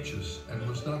was righteous and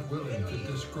was not willing to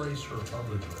disgrace her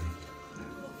publicly.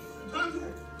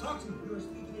 Talk to me. You are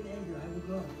speaking in anger. I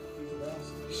will go.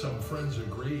 Some friends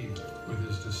agreed with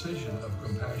his decision of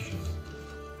compassion,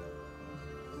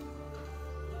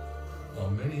 while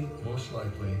many most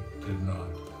likely did not.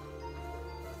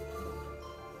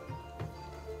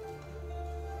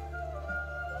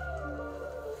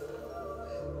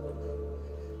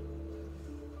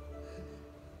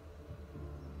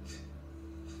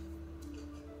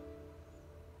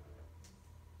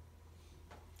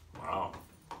 Wow.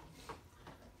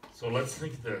 So let's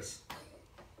think this.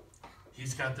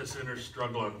 He's got this inner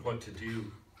struggle on what to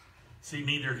do. See,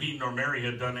 neither he nor Mary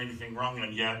had done anything wrong,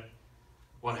 and yet,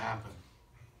 what happened?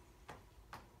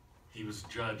 He was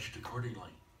judged accordingly.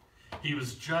 He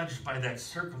was judged by that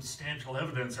circumstantial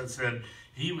evidence that said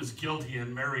he was guilty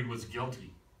and Mary was guilty,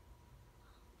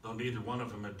 though neither one of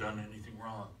them had done anything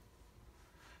wrong.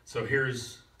 So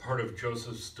here's part of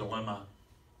Joseph's dilemma.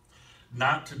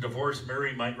 Not to divorce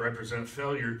Mary might represent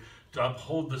failure to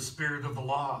uphold the spirit of the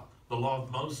law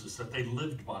of Moses that they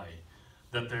lived by,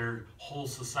 that their whole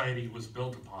society was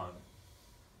built upon.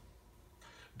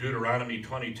 Deuteronomy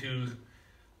 22,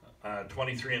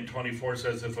 23 and 24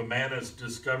 says, if a man is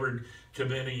discovered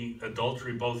committing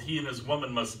adultery, both he and his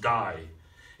woman must die.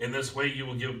 In this way you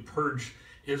will purge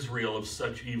Israel of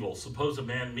such evil. Suppose a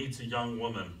man meets a young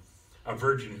woman, a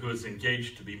virgin who is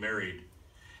engaged to be married,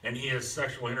 and he has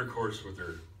sexual intercourse with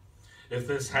her. If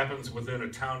this happens within a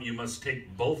town, you must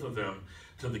take both of them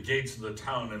to the gates of the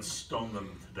town and stone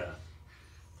them to death.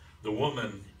 The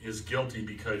woman is guilty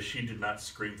because she did not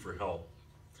scream for help.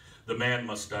 The man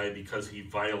must die because he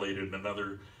violated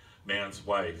another man's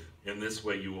wife. In this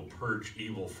way you will purge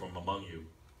evil from among you.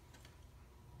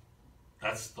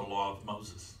 That's the law of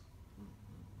Moses.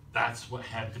 That's what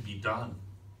had to be done.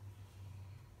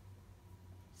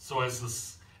 So as the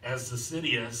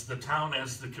city, as the town,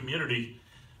 as the community,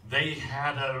 they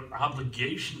had an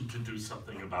obligation to do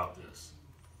something about this.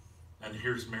 And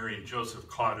here's Mary and Joseph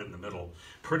caught in the middle.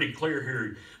 Pretty clear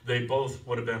here, they both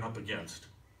would have been up against.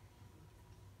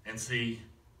 And see,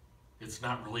 it's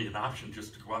not really an option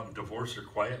just to go out and divorce her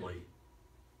quietly.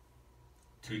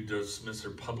 To dismiss her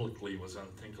publicly was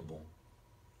unthinkable.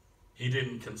 He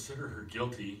didn't consider her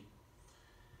guilty.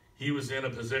 He was in a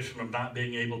position of not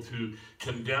being able to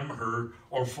condemn her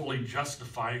or fully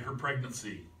justify her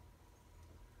pregnancy.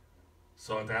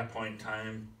 So at that point in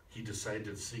time, he decided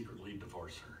to secretly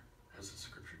divorce her, as the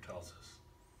scripture tells us.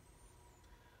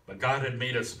 But God had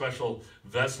made a special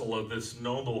vessel of this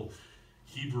noble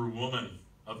Hebrew woman,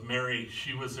 of Mary.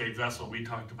 She was a vessel. We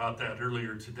talked about that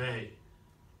earlier today.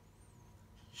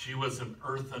 She was an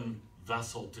earthen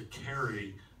vessel to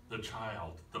carry the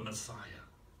child, the Messiah.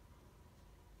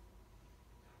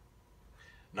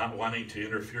 Not wanting to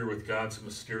interfere with God's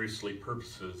mysteriously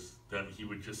purposes, then he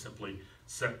would just simply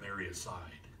set Mary aside.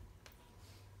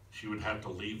 She would have to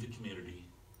leave the community,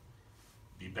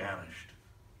 be banished.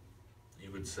 He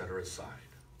would set her aside.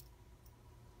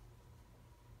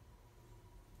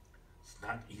 It's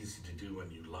not easy to do when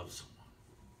you love someone.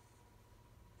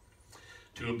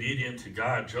 To obedient to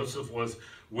God, Joseph was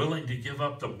willing to give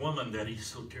up the woman that he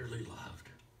so dearly loved.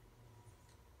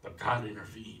 But God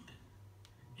intervened,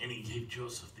 and he gave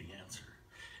Joseph the answer.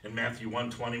 In Matthew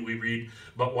 1:20 we read,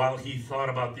 "But while he thought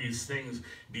about these things,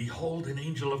 behold, an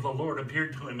angel of the Lord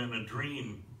appeared to him in a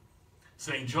dream,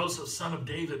 saying, Joseph, son of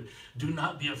David, do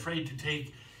not be afraid to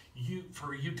take you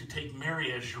to take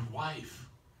Mary as your wife,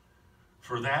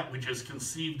 for that which is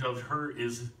conceived of her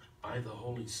is by the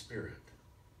Holy Spirit."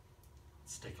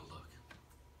 Let's take a look.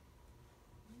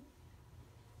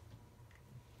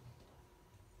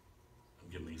 I'm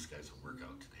giving these guys a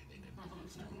workout today. They didn't do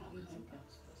this.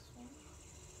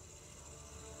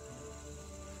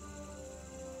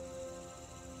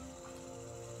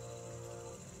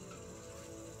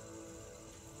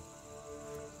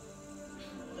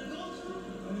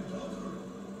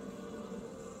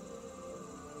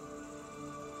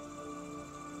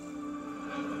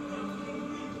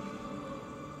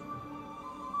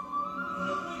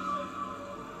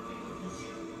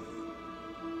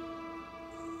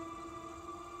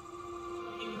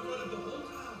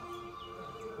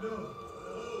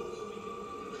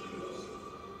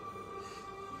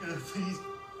 Please,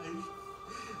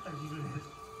 I'm even.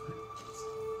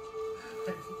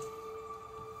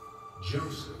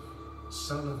 Joseph,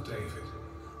 son of David,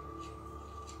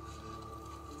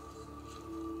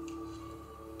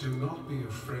 do not be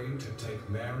afraid to take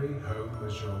Mary home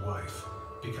as your wife,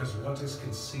 because what is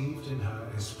conceived in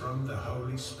her is from the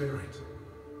Holy Spirit.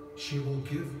 She will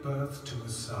give birth to a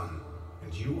son,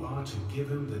 and you are to give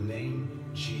him the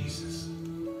name Jesus,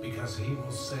 because he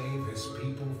will save his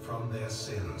people from their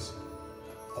sins.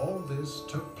 All this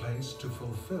took place to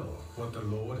fulfill what the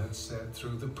Lord had said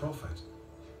through the prophet.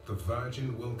 The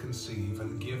virgin will conceive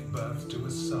and give birth to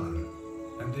a son,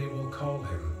 and they will call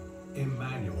him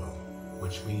Emmanuel,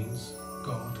 which means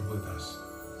God with us.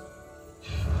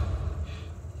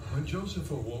 When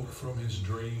Joseph awoke from his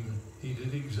dream, he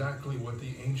did exactly what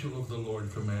the angel of the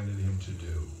Lord commanded him to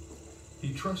do.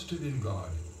 He trusted in God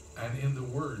and in the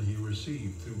word he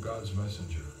received through God's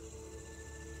messenger.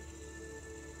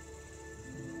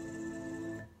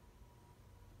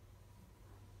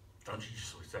 Don't you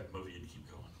just wish that movie would keep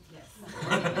going?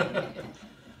 Yes.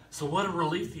 So what a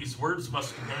relief these words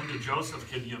must have been to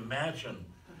Joseph. Can you imagine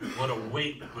what a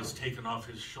weight was taken off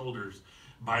his shoulders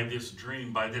by this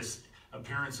dream, by this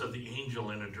appearance of the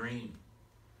angel in a dream?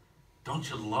 Don't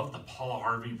you love the Paul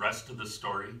Harvey rest of the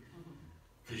story?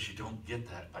 Because you don't get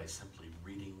that by simply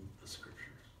reading the scriptures.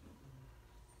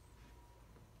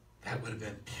 That would have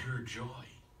been pure joy.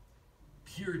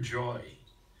 Pure joy.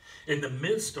 In the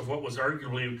midst of what was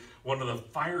arguably one of the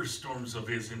firestorms of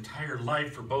his entire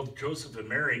life for both Joseph and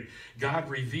Mary, God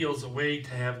reveals a way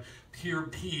to have pure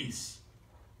peace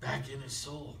back in his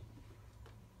soul.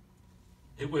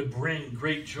 It would bring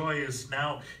great joy as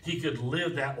now he could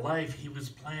live that life he was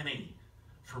planning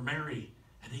for Mary,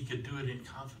 and he could do it in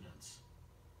confidence.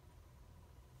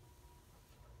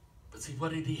 But see,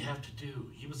 what did he have to do?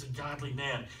 He was a godly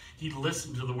man. He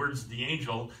listened to the words of the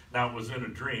angel. Now it was in a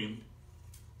dream.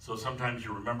 So sometimes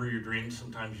you remember your dreams,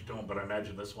 sometimes you don't, but I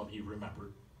imagine this one he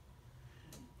remembered.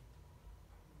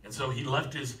 And so he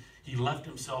left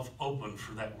himself open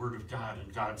for that word of God,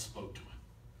 and God spoke to him.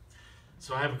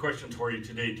 So I have a question for you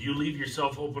today. Do you leave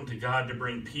yourself open to God to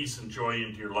bring peace and joy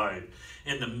into your life?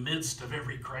 In the midst of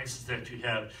every crisis that you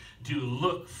have, do you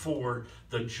look for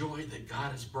the joy that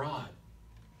God has brought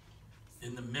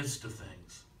in the midst of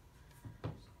things?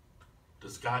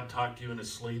 Does God talk to you in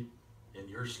his sleep, in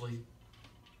your sleep?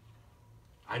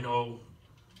 I know,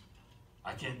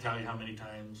 I can't tell you how many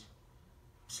times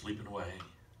I'm sleeping away.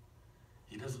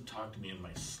 He doesn't talk to me in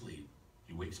my sleep.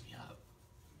 He wakes me up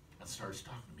and starts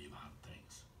talking to me about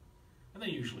things. And they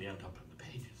usually end up in the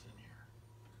pages in here.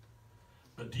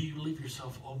 But do you leave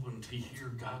yourself open to hear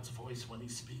God's voice when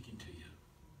he's speaking to you?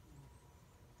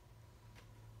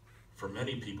 For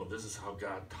many people, this is how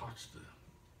God talks to them.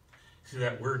 See,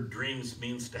 that word dreams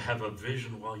means to have a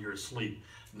vision while you're asleep,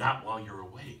 not while you're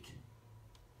awake.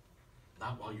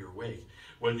 not while you're awake.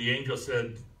 When the angel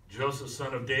said, Joseph,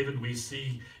 son of David, we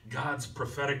see God's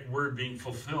prophetic word being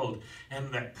fulfilled and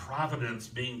that providence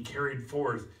being carried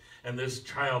forth. And this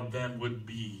child then would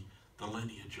be the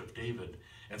lineage of David.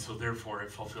 And so therefore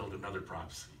it fulfilled another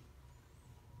prophecy.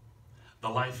 The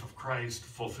life of Christ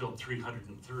fulfilled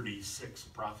 336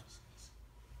 prophecies.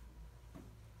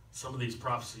 Some of these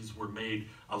prophecies were made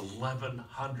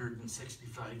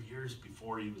 1,165 years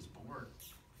before he was born.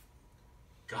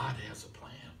 God has a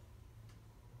plan.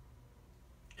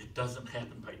 It doesn't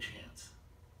happen by chance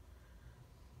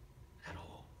at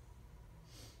all.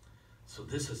 So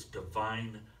this is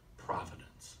divine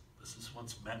providence. This is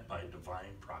what's meant by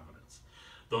divine providence.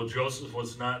 Though Joseph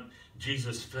was not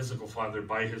Jesus' physical father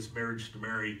by his marriage to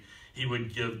Mary, he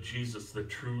would give Jesus the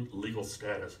true legal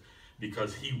status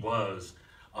because he was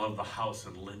of the house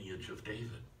and lineage of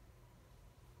David.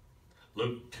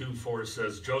 Luke 2:4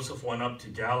 says, Joseph went up to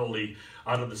Galilee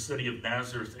out of the city of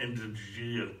Nazareth into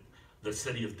Judea, the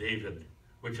city of David,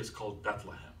 which is called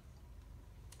Bethlehem.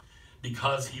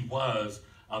 Because he was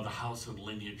of the house and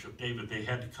lineage of David, they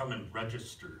had to come and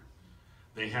register.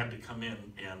 They had to come in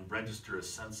and register as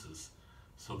census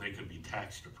so they could be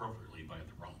taxed appropriately by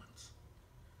the Romans.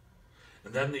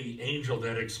 And then the angel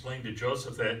that explained to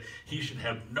Joseph that he should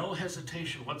have no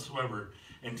hesitation whatsoever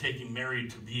in taking Mary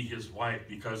to be his wife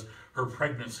because her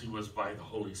pregnancy was by the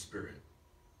Holy Spirit.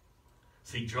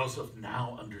 See, Joseph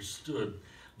now understood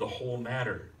the whole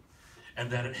matter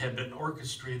and that it had been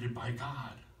orchestrated by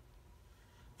God.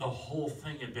 The whole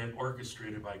thing had been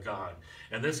orchestrated by God.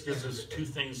 And this gives us two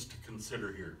things to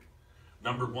consider here.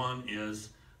 Number one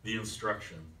is the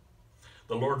instruction.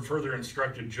 The Lord further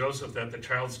instructed Joseph that the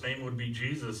child's name would be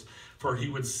Jesus, for he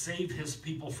would save his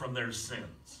people from their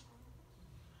sins.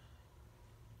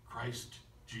 Christ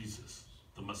Jesus,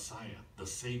 the Messiah, the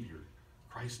Savior.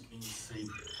 Christ means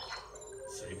Savior.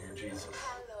 Savior Jesus.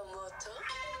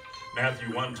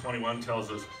 Matthew 1:21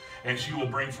 tells us, and she will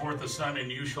bring forth a son,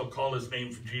 and you shall call his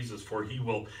name Jesus, for he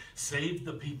will save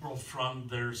the people from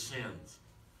their sins.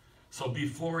 So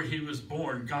before he was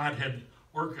born, God had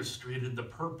orchestrated the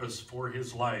purpose for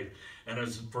his life. And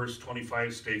as verse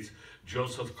 25 states,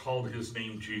 Joseph called his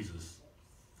name Jesus.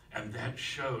 And that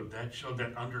showed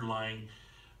that underlying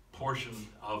portion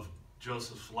of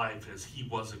Joseph's life as he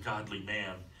was a godly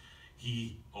man.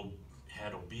 He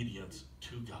had obedience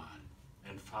to God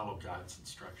and followed God's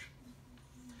instruction.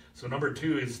 So number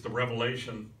two is the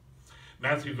revelation.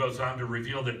 Matthew goes on to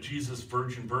reveal that Jesus'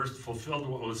 virgin birth fulfilled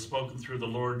what was spoken through the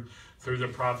Lord through the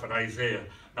prophet Isaiah.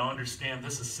 Now understand,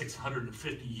 this is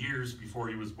 650 years before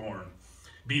he was born.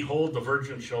 Behold, the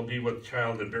virgin shall be with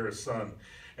child and bear a son,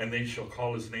 and they shall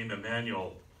call his name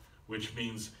Emmanuel, which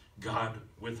means God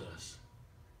with us.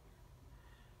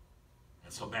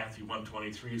 And so Matthew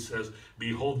 1:23 says,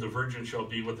 behold, the virgin shall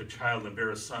be with a child and bear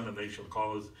a son, and they shall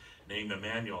call his name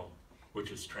Emmanuel,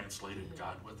 which is translated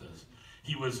God with us.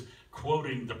 He was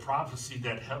quoting the prophecy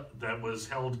that was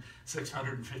held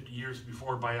 650 years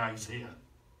before by Isaiah.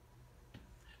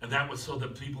 And that was so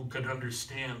that people could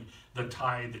understand the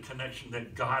tie, the connection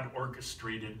that God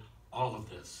orchestrated all of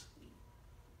this.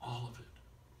 All of it.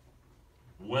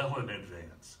 Well in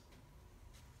advance.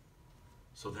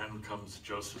 So then comes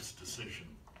Joseph's decision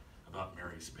about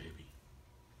Mary's baby.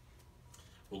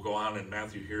 We'll go on in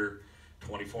Matthew here,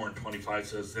 24 and 25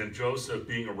 says, then Joseph,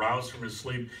 being aroused from his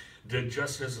sleep, did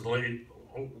just as the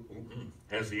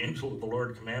angel of the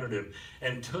Lord commanded him,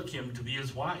 and took him to be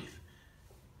his wife.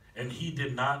 And he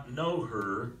did not know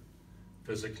her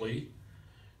physically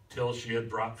till she had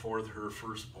brought forth her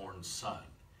firstborn son,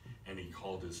 and he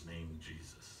called his name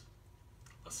Jesus.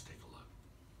 Let's take a look.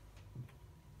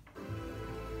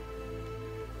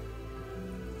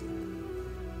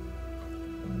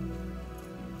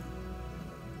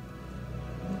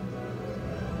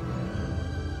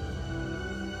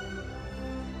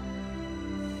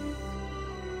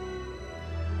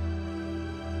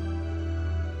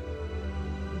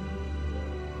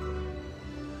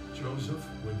 Joseph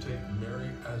would take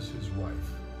Mary as his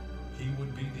wife. He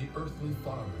would be the earthly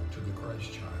father to the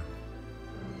Christ child.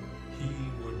 He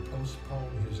would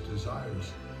postpone his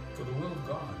desires for the will of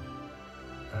God.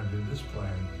 And in this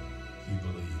plan, he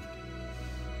believed.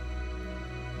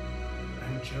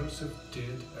 And Joseph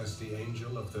did as the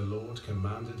angel of the Lord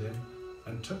commanded him,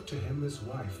 and took to him his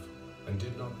wife, and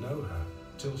did not know her,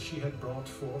 till she had brought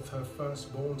forth her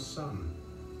firstborn son.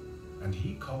 And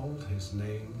he called his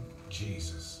name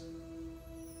Jesus.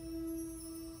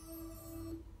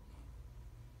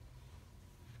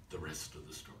 The rest of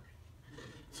the story.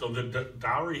 So the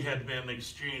dowry had been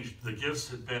exchanged, the gifts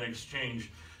had been exchanged,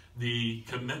 the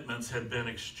commitments had been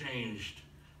exchanged,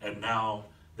 and now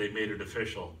they made it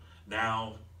official.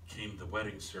 Now came the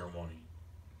wedding ceremony.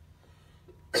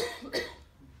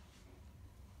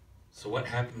 So what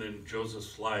happened in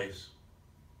Joseph's life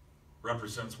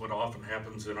represents what often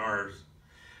happens in ours.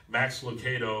 Max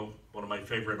Lucado, one of my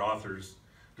favorite authors,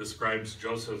 describes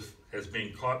Joseph as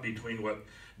being caught between what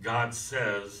God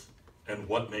says and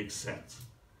what makes sense.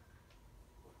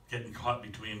 Getting caught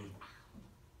between,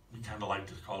 we kind of like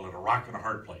to call it a rock and a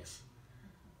hard place.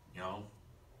 You know,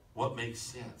 what makes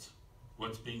sense?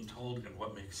 What's being told and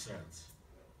what makes sense?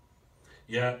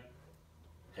 Yet,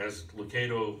 as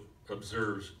Lucado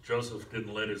observes, Joseph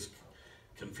didn't let his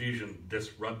confusion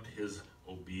disrupt his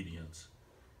obedience.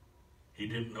 He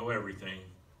didn't know everything,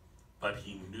 but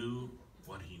he knew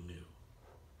what he knew.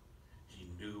 He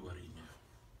knew what he knew.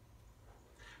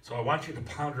 So I want you to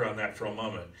ponder on that for a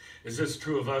moment. Is this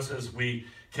true of us as we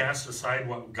cast aside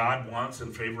what God wants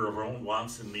in favor of our own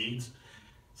wants and needs?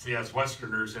 See, as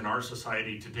Westerners in our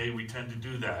society today, we tend to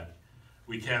do that.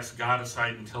 We cast God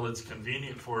aside until it's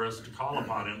convenient for us to call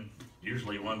upon him,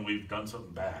 usually when we've done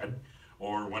something bad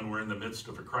or when we're in the midst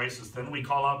of a crisis. Then we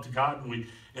call out to God and we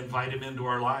invite him into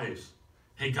our lives.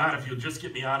 Hey, God, if you'll just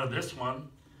get me out of this one.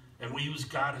 And we use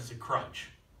God as a crutch,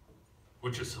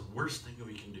 which is the worst thing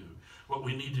we can do. What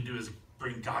we need to do is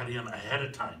bring God in ahead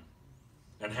of time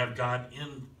and have God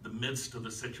in the midst of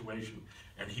the situation,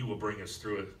 and he will bring us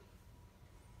through it.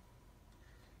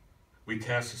 We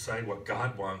cast aside what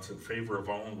God wants in favor of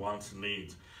our own wants and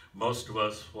needs. Most of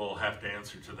us will have to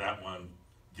answer to that one,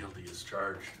 guilty as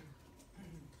charged.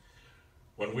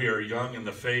 When we are young in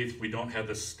the faith, we don't have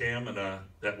the stamina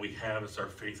that we have as our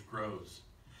faith grows.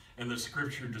 And the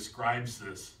scripture describes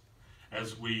this.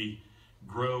 As we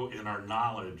grow in our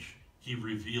knowledge, he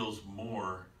reveals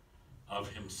more of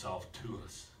himself to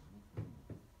us.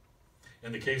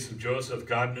 In the case of Joseph,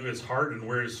 God knew his heart and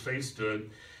where his faith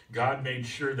stood. God made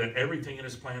sure that everything in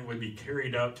his plan would be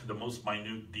carried out to the most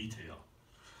minute detail.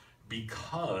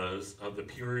 Because of the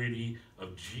purity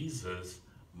of Jesus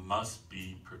must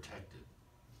be protected.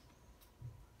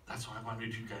 That's why I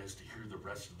wanted you guys to hear the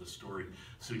rest of the story,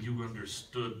 so you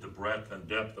understood the breadth and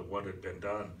depth of what had been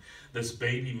done. This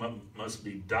baby must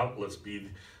be doubtless be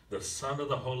the son of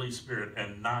the Holy Spirit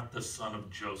and not the son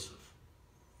of Joseph.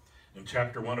 In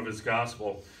chapter 1 of his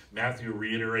gospel, Matthew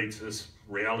reiterates this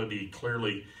reality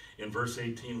clearly. In verse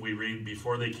 18 we read,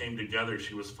 before they came together,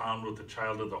 she was found with the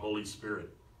child of the Holy Spirit.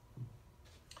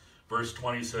 Verse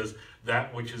 20 says,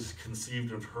 that which is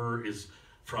conceived of her is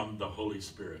from the Holy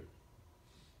Spirit.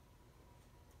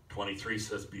 23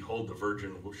 says, behold, the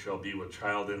virgin shall be with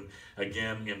child. And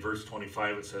again, in verse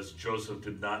 25, it says, Joseph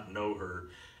did not know her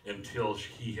until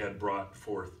he had brought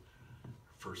forth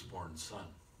firstborn son.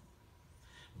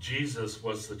 Jesus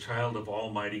was the child of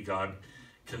Almighty God,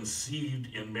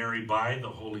 conceived in Mary by the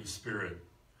Holy Spirit.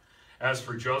 As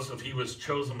for Joseph, he was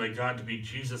chosen by God to be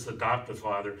Jesus' adoptive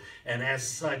father, and as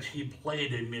such, he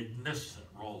played a magnificent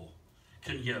role.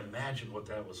 Can you imagine what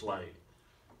that was like?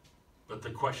 But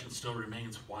the question still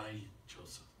remains, why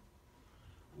Joseph?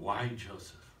 Why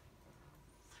Joseph?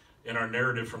 In our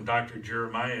narrative from Dr.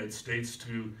 Jeremiah, it states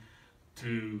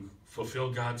to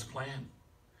fulfill God's plan.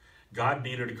 God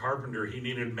needed a carpenter. He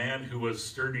needed a man who was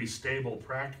sturdy, stable,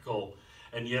 practical,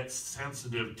 and yet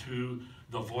sensitive to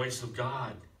the voice of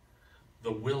God,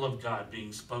 the will of God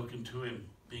being spoken to him,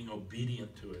 being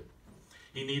obedient to it.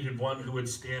 He needed one who would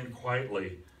stand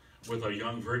quietly with a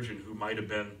young virgin who might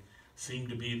have seemed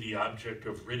to be the object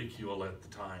of ridicule at the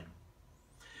time.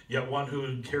 Yet one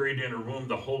who carried in her womb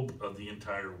the hope of the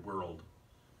entire world.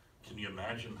 Can you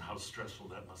imagine how stressful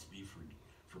that must be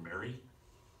for Mary,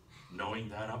 knowing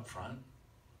that up front?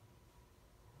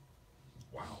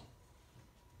 Wow.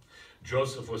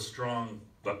 Joseph was strong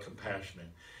but compassionate.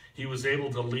 He was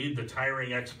able to lead the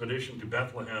tiring expedition to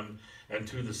Bethlehem and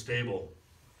to the stable,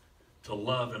 to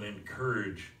love and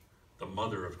encourage the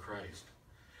mother of Christ.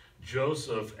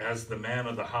 Joseph, as the man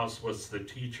of the house, was the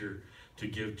teacher to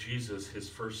give Jesus his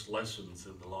first lessons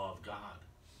in the law of God.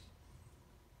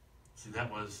 See,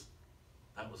 that was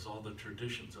all the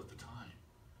traditions of the time.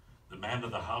 The man of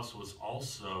the house was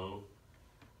also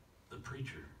the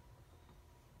preacher.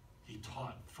 He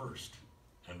taught first,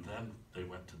 and then they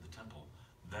went to the temple.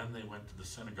 Then they went to the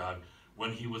synagogue.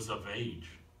 When he was of age,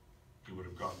 he would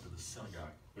have gone to the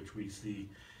synagogue, which we see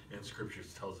in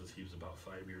scriptures tells us he was about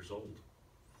 5 years old.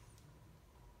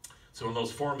 So in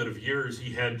those formative years,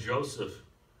 he had Joseph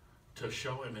to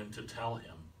show him and to tell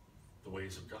him the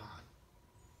ways of God.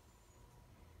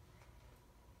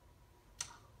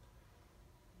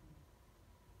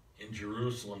 In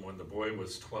Jerusalem, when the boy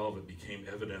was 12, it became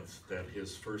evident that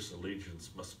his first allegiance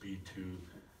must be to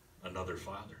another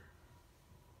father.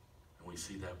 And we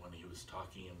see that when he was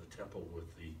talking in the temple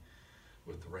with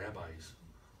with the rabbis.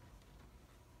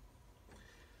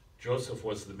 Joseph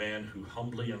was the man who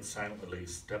humbly and silently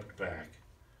stepped back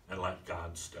and let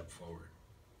God step forward.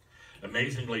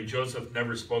 Amazingly, Joseph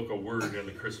never spoke a word in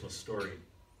the Christmas story.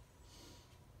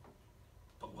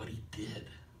 But what he did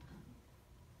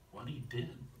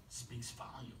speaks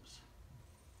volumes.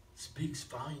 Speaks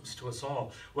volumes to us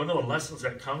all. One of the lessons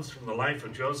that comes from the life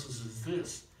of Joseph is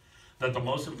this, that the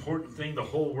most important thing the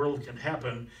whole world can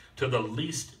happen to the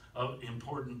least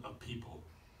important of people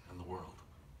in the world.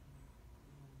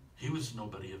 He was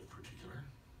nobody in particular.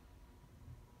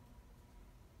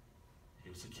 He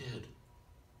was a kid.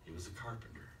 He was a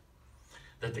carpenter.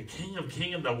 That the King of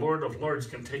Kings and the Lord of Lords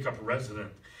can take up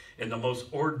residence in the most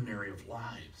ordinary of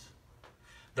lives.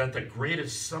 That the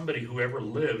greatest somebody who ever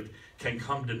lived can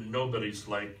come to nobodies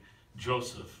like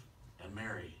Joseph and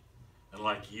Mary, and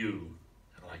like you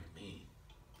and like me.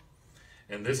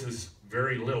 And this is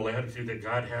very little attitude that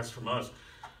God has from us.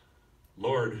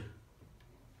 Lord,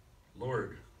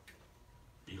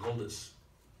 behold us.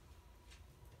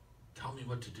 Tell me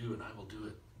what to do and I will do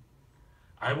it.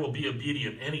 I will be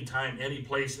obedient anytime, any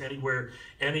place, anywhere,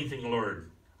 anything,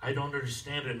 Lord. I don't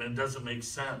understand it and it doesn't make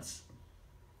sense.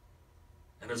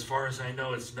 And as far as I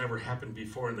know, it's never happened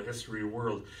before in the history of the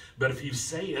world. But if you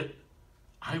say it,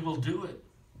 I will do it.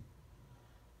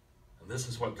 And this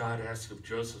is what God asked of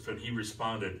Joseph, and he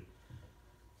responded.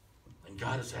 And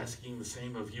God is asking the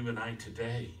same of you and I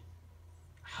today.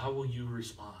 How will you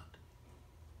respond?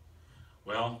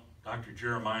 Well, Dr.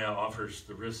 Jeremiah offers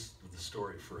the rest of the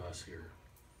story for us here.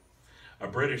 A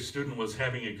British student was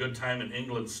having a good time in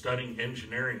England studying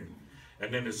engineering,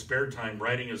 and in his spare time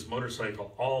riding his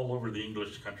motorcycle all over the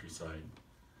English countryside.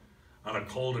 On a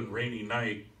cold and rainy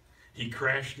night, he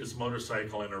crashed his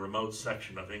motorcycle in a remote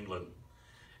section of England,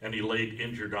 and he laid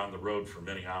injured on the road for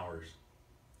many hours.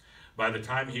 By the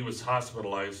time he was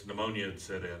hospitalized, pneumonia had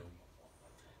set in,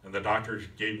 and the doctors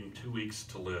gave him 2 weeks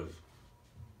to live.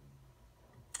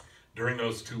 During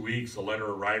those 2 weeks, a letter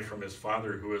arrived from his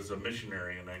father, who was a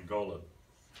missionary in Angola.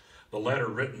 The letter,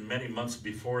 written many months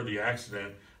before the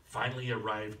accident, finally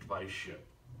arrived by ship.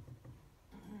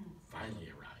 Finally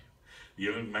arrived. The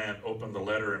young man opened the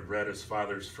letter and read his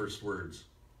father's first words.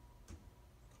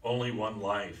 Only one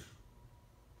life.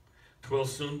 'Twill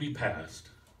soon be past.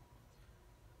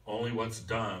 Only what's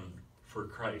done for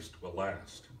Christ will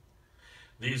last.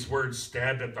 These words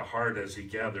stabbed at the heart as he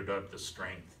gathered up the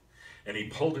strength, and he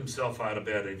pulled himself out of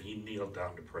bed and he kneeled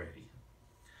down to pray.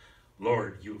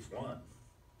 Lord, you've won.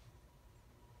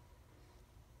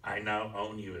 I now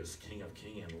own you as King of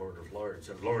Kings and Lord of Lords.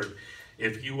 And Lord,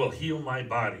 if you will heal my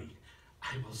body,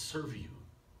 I will serve you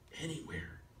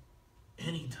anywhere,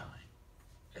 anytime,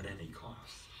 at any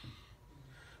cost.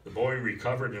 The boy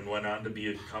recovered and went on to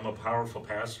become a powerful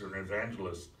pastor and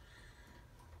evangelist.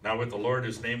 Now with the Lord,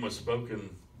 his name was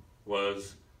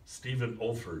Stephen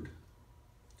Olford.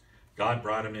 God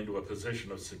brought him into a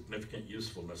position of significant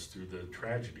usefulness through the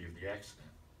tragedy of the accident.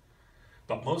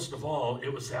 But most of all,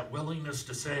 it was that willingness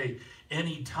to say,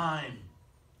 anytime,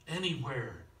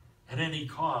 anywhere, at any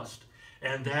cost.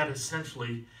 And that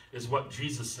essentially is what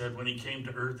Jesus said when he came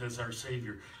to earth as our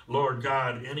Savior. Lord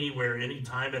God, anywhere,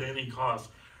 anytime, at any cost.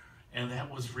 And that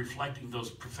was reflecting those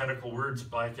prophetical words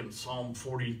back in Psalm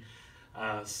 47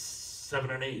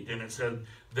 and 8. And it said,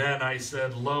 Then I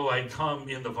said, Lo, I come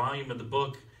in the volume of the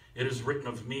book. It is written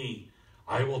of me.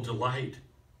 I will delight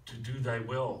to do thy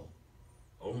will.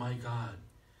 Oh my God.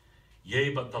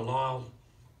 Yea, but the law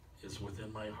is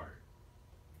within my heart.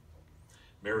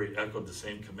 Mary echoed the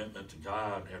same commitment to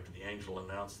God after the angel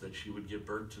announced that she would give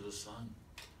birth to the Son,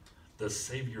 the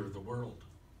Savior of the world.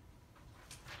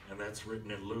 And that's written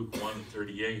in Luke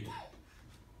 1:38.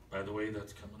 By the way,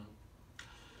 that's coming up.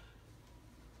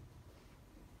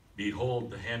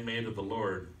 Behold, the handmaid of the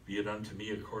Lord, be it unto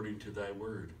me according to thy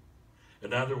word.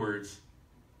 In other words,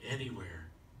 anywhere,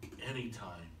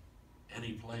 anytime,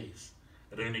 any place,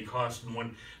 at any cost. And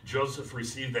when Joseph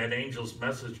received that angel's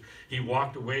message, he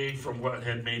walked away from what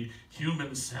had made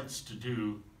human sense to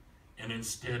do and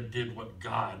instead did what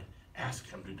God asked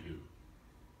him to do.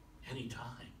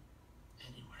 Anytime,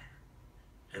 anywhere,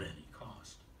 at any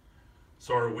cost.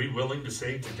 So are we willing to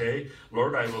say today,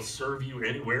 Lord, I will serve you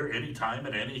anywhere, anytime,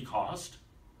 at any cost?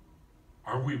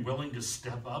 Are we willing to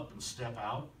step up and step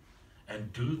out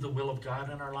and do the will of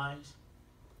God in our lives?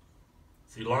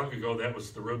 See, long ago, that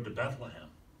was the road to Bethlehem.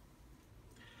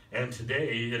 And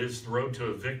today, it is the road to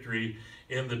a victory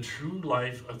in the true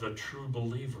life of the true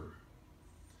believer.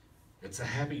 It's a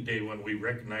happy day when we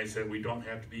recognize that we don't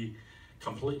have to be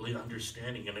completely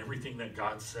understanding in everything that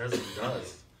God says and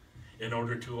does in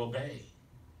order to obey.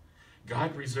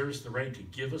 God reserves the right to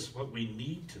give us what we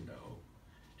need to know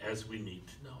as we need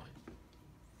to know it.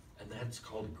 And that's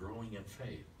called growing in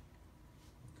faith.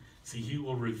 See, he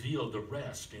will reveal the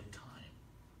rest in time.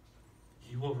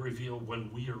 He will reveal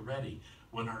when we are ready,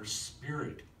 when our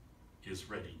spirit is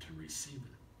ready to receive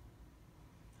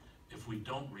it. If we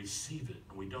don't receive it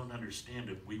and we don't understand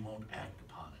it, we won't act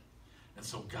upon it. And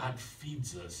so God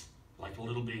feeds us like a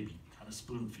little baby, kind of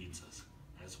spoon feeds us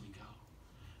as we go.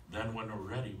 Then when we're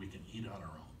ready, we can eat on our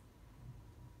own.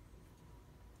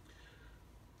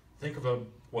 Think about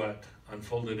what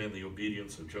unfolded in the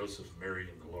obedience of Joseph, Mary,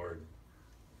 and the Lord.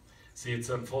 See, it's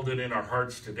unfolded in our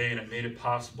hearts today, and it made it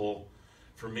possible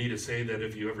for me to say that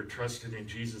if you ever trusted in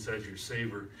Jesus as your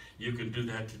Savior, you can do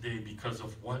that today because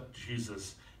of what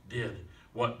Jesus did,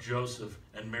 what Joseph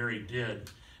and Mary did.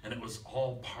 And it was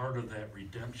all part of that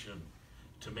redemption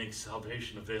to make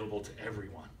salvation available to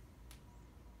everyone.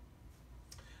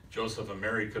 Joseph and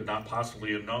Mary could not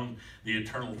possibly have known the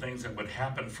eternal things that would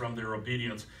happen from their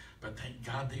obedience, but thank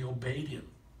God they obeyed him.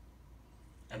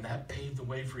 And that paved the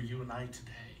way for you and I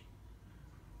today.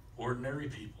 Ordinary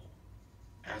people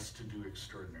asked to do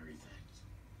extraordinary things.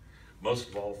 Most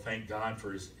of all, thank God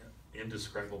for his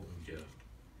indescribable gift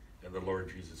in the Lord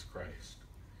Jesus Christ,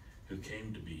 who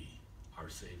came to be our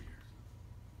Savior.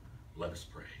 Let us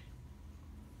pray.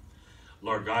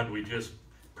 Lord God, we just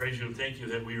praise you and thank you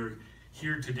that we are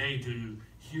here today to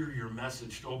hear your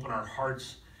message, to open our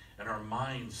hearts and our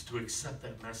minds to accept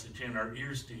that message, and our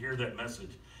ears to hear that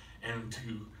message, and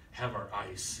to have our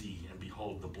eyes see and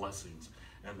behold the blessings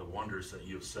and the wonders that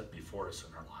you have set before us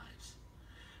in our lives.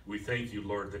 We thank you,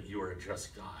 Lord, that you are a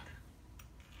just God,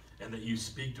 and that you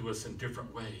speak to us in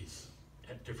different ways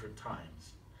at different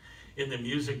times. In the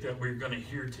music that we're going to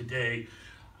hear today,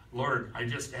 Lord, I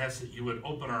just ask that you would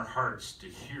open our hearts to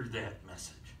hear that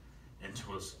message and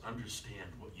to us understand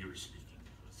what you are speaking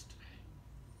to us today.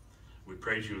 We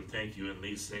praise you and thank you in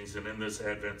these things, and in this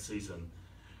Advent season,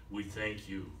 we thank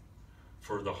you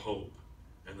for the hope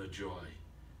and the joy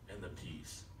and the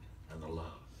peace and the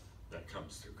love that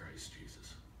comes through Christ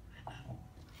Jesus. Amen.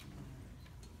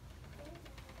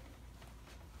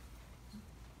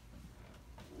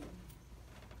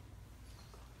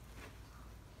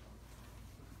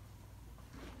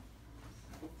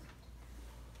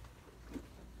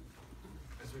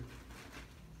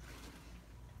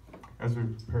 As we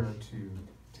prepare to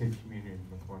take communion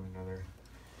with one another,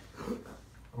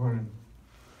 I want to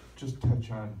just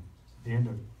touch on the end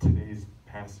of today's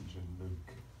passage in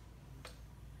Luke.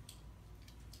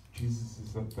 Jesus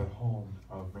is at the home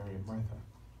of Mary and Martha.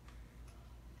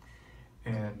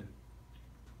 And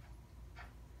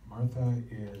Martha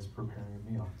is preparing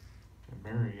a meal, and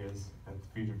Mary is at the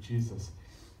feet of Jesus.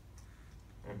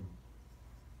 And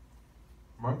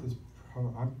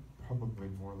I'm probably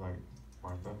more like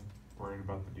Martha, worrying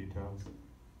about the details,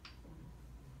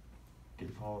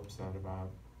 getting all upset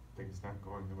about things not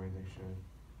going the way they should.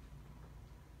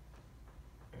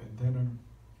 And then I'm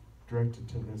directed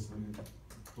to this, and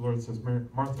the Lord says,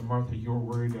 Martha, Martha, you're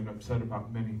worried and upset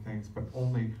about many things, but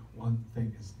only one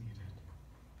thing is needed.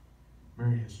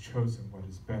 Mary has chosen what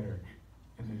is better,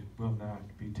 and it will not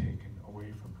be taken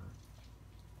away from her.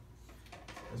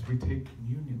 As we take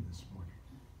communion this morning,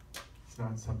 it's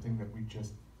not something that we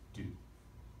just do.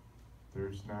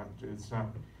 It's not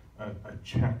a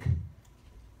check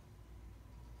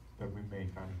that we make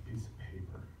on a piece of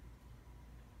paper.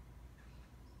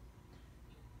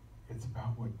 It's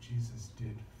about what Jesus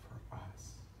did for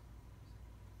us.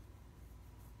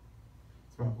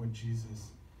 It's about what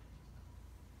Jesus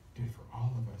did for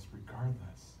all of us,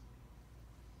 regardless.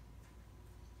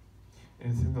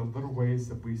 And it's in the little ways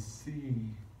that we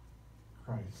see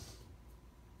Christ.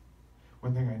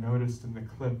 One thing I noticed in the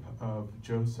clip of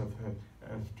Joseph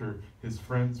after his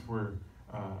friends were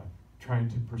trying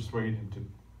to persuade him to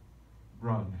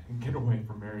run and get away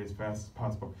from Mary as fast as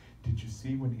possible. Did you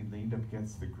see when he leaned up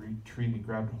against the tree and he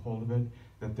grabbed a hold of it,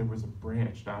 that there was a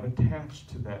branch not attached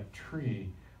to that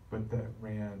tree, but that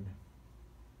ran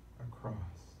across?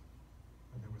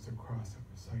 And there was a cross. It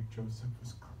was like Joseph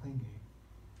was clinging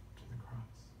to the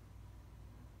cross.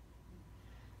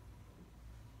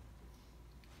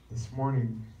 This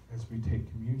morning, as we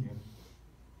take communion,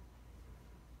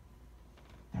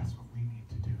 that's what we need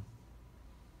to do.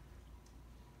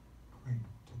 Cling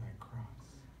to that cross.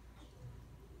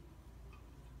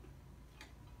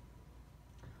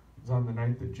 It was on the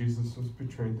night that Jesus was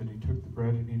betrayed that he took the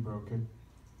bread and he broke it.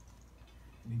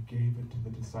 And he gave it to the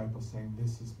disciples, saying,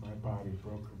 "This is my body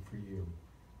broken for you.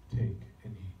 Take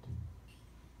and eat."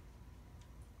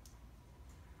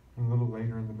 And a little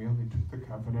later in the meal, he took the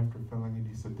cup, and after filling it,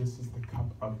 he said, "This is the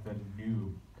cup of the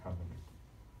new covenant.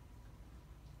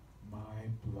 My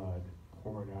blood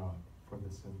poured out for the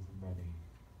sins of many.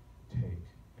 Take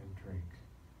and drink.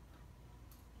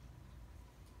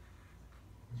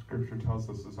 The scripture tells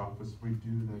us as often as we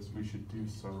do this, we should do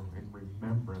so in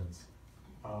remembrance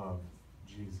of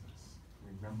Jesus.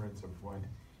 Remembrance of what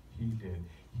he did.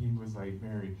 He was like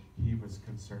Mary. He was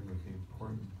concerned with the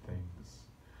important things.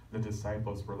 The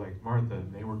disciples were like Martha,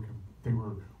 and they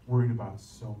were worried about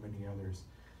so many others.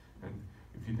 And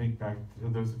if you think back to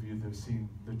those of you that have seen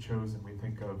The Chosen, we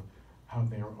think of how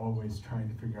they are always trying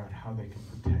to figure out how they can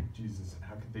protect Jesus and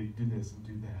how can they do this and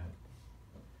do that.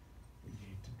 We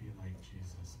need to be like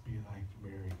Jesus, be like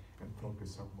Mary, and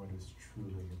focus on what is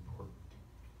truly important.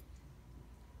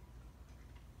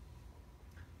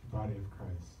 The body of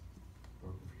Christ,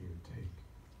 broken for you, take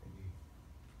and eat.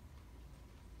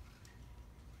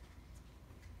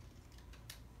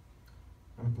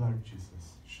 And the blood of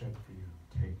Jesus shed for you,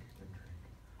 take and drink.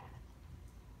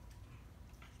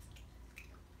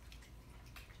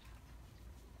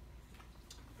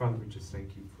 Father, we just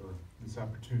thank you for this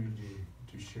opportunity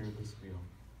to share this meal,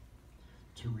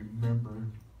 to remember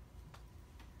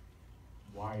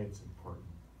why it's important,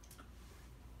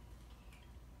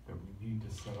 that we need to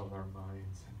settle our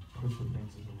minds and push the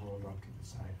things of the world off to the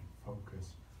side and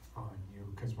focus on you,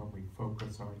 because when we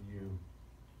focus on you,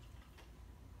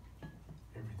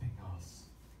 everything else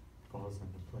falls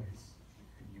into place,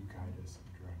 and you guide us and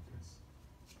direct us.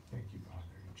 Thank you,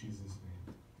 Father. In Jesus'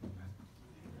 name, amen.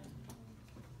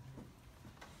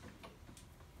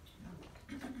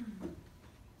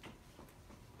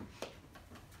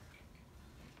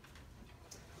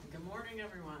 Good morning,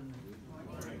 everyone.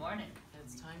 Good morning.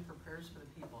 It's time for prayers for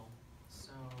the people.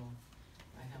 So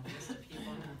I have a list of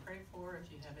people I'm going to pray for. If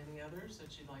you have any others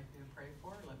that you'd like me to pray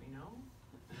for, let me know.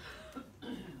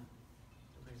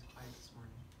 Everybody's quiet this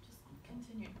morning. Just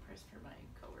continuing prayers for my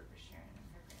coworker Sharon and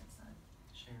her grandson.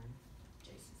 Sharon.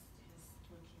 Jace his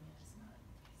leukemia is not,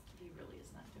 he really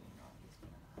is not doing well. He's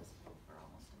been in the hospital for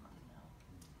almost a month now.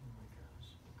 Oh my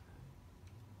gosh. Okay.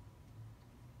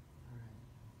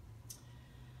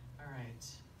 All right.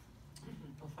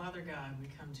 Well, Father God, we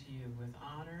come to you with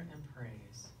honor and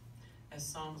praise. As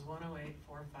Psalms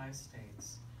 108:4-5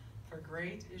 states, "For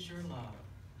great is your love,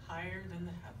 higher than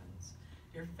the heavens.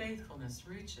 Your faithfulness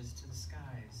reaches to the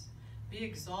skies. Be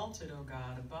exalted, O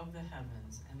God, above the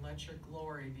heavens, and let your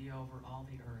glory be over all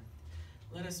the earth.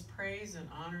 Let us praise and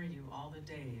honor you all the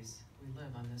days we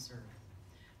live on this earth.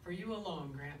 For you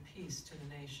alone grant peace to the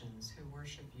nations who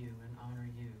worship you and honor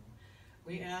you.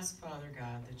 We ask, Father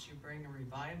God, that you bring a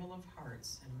revival of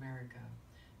hearts in America.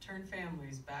 Turn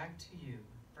families back to you.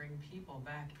 Bring people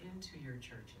back into your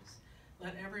churches.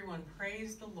 Let everyone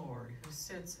praise the Lord who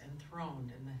sits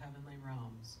enthroned in the heavenly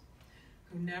realms,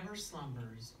 who never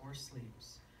slumbers or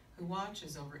sleeps, who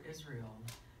watches over Israel,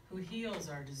 who heals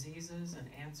our diseases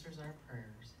and answers our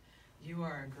prayers. You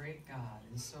are a great God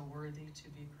and so worthy to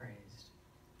be praised.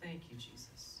 Thank you,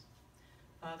 Jesus.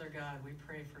 Father God, we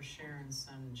pray for Sharon's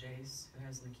son, Jace, who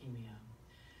has leukemia.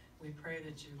 We pray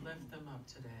that you lift them up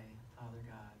today, Father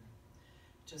God.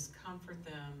 Just comfort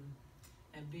them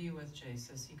and be with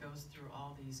Jace as he goes through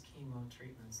all these chemo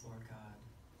treatments, Lord God.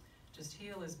 Just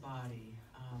heal his body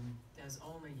as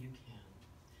only you can.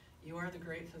 You are the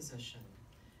great physician,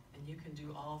 and you can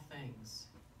do all things,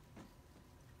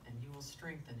 and you will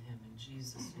strengthen him in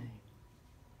Jesus' name.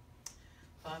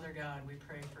 Father God, we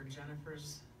pray for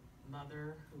Jennifer's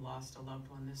mother who lost a loved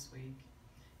one this week.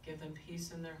 Give them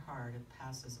peace in their heart that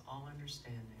passes all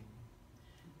understanding.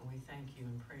 And we thank you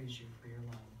and praise you for your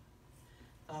love.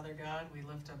 Father God, we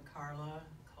lift up Carla,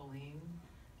 Colleen,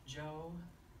 Joe,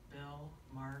 Bill,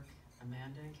 Mark,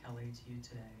 Amanda, and Kelly to you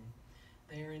today.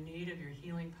 They are in need of your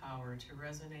healing power to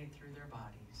resonate through their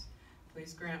bodies.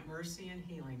 Please grant mercy and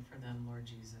healing for them, Lord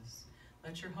Jesus.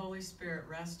 Let your Holy Spirit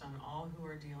rest on all who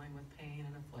are dealing with pain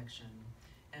and affliction,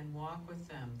 and walk with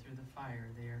them through the fire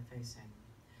they are facing.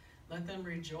 Let them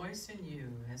rejoice in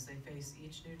you as they face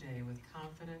each new day with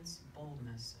confidence,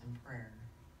 boldness, and prayer.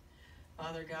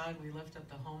 Father God, we lift up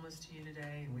the homeless to you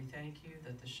today, and we thank you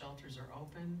that the shelters are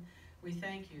open. We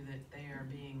thank you that they are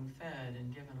being fed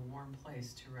and given a warm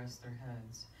place to rest their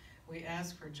heads. We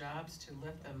ask for jobs to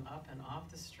lift them up and off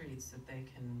the streets that they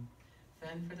can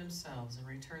fend for themselves and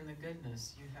return the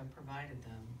goodness you have provided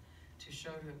them to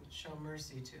show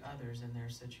mercy to others in their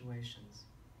situations.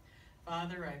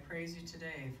 Father, I praise you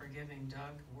today for giving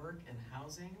Doug work and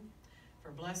housing,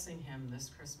 for blessing him this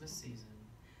Christmas season.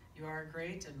 You are a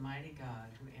great and mighty God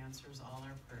who answers all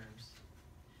our prayers.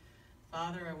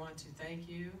 Father, I want to thank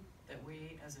you that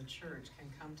we as a church can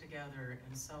come together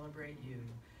and celebrate you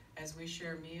as we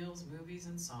share meals, movies,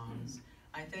 and songs.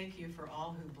 I thank you for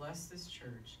all who bless this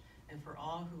church and for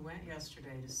all who went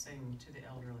yesterday to sing to the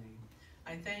elderly.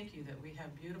 I thank you that we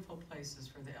have beautiful places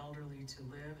for the elderly to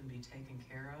live and be taken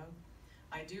care of.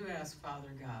 I do ask,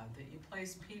 Father God, that you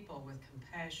place people with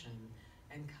compassion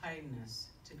and kindness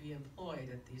to be employed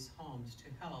at these homes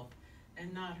to help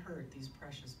and not hurt these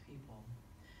precious people.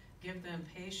 Give them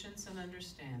patience and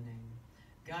understanding.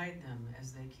 Guide them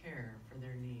as they care for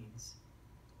their needs.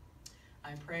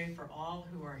 I pray for all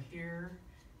who are here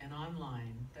and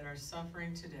online that are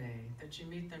suffering today, that you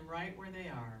meet them right where they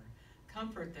are.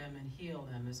 Comfort them and heal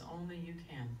them as only you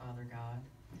can, Father God.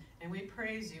 And we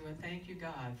praise you and thank you,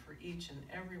 God, for each and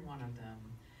every one of them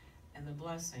and the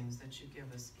blessings that you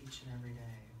give us each and every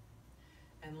day.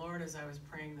 And Lord, as I was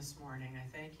praying this morning, I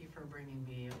thank you for bringing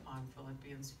me upon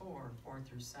Philippians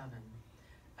 4:4-7.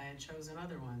 I had chosen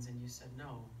other ones and you said,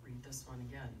 no, read this one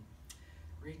again.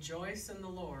 Rejoice in the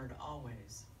Lord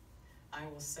always. I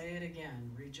will say it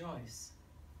again, rejoice.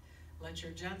 Let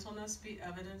your gentleness be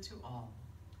evident to all.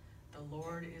 The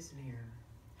Lord is near.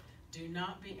 Do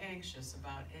not be anxious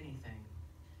about anything,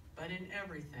 but in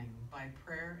everything, by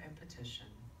prayer and petition,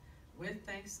 with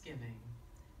thanksgiving,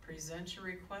 present your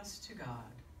requests to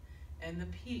God, and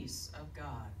the peace of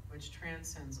God, which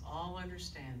transcends all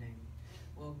understanding,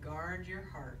 will guard your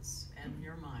hearts and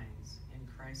your minds in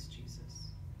Christ Jesus.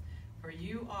 For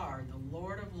you are the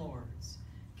Lord of lords,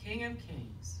 King of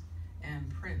kings, and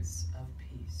Prince of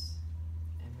peace.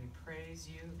 And we praise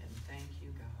you and thank you,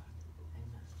 God.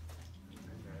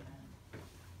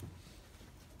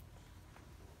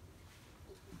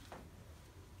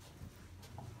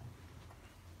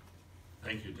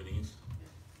 Thank you, Denise.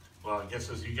 Well, I guess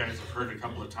as you guys have heard a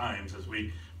couple of times, as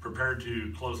we prepare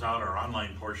to close out our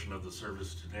online portion of the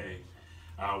service today,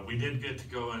 we did get to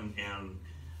go and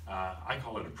I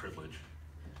call it a privilege.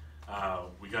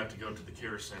 We got to go to the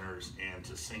care centers and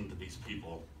to sing to these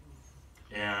people.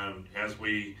 And as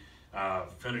we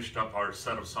finished up our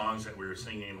set of songs that we were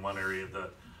singing in one area,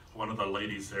 one of the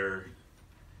ladies there,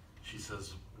 she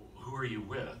says, who are you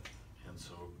with? And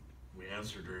so we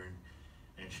answered her,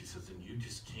 and she says, and you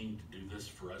just came to do this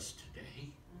for us today?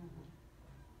 Mm-hmm.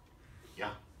 Yeah,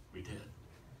 we did.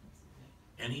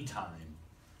 Anytime,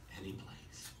 any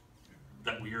place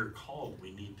that we are called, we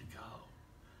need to go.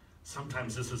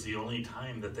 Sometimes this is the only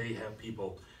time that they have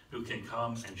people who can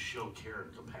come and show care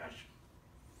and compassion.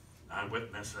 I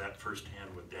witnessed that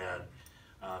firsthand with Dad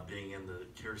being in the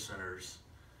care centers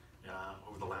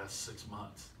over the last 6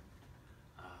 months.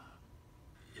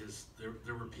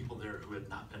 There were people there who had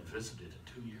not been visited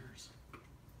in 2 years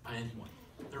by anyone.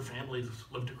 Their families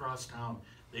lived across town.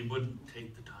 They wouldn't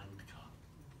take the time to come.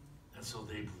 And so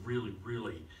they really,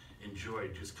 really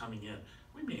enjoyed just coming in.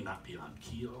 We may not be on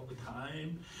key all the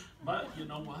time, but you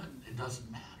know what? It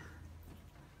doesn't matter.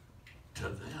 To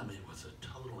them, it was a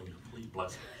total and complete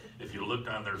blessing. If you looked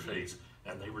on their face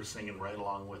and they were singing right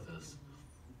along with us,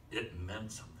 it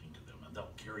meant something to them, and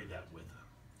they'll carry that with them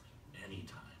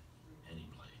anytime, any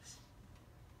place.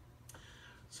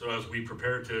 So as we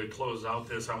prepare to close out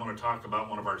this, I want to talk about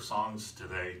one of our songs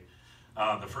today.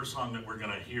 The first song that we're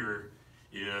going to hear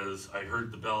is I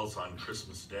Heard the Bells on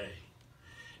Christmas Day.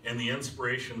 And the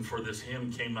inspiration for this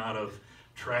hymn came out of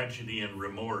tragedy and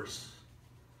remorse.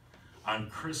 On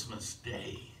Christmas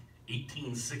Day,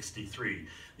 1863,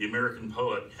 the American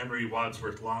poet Henry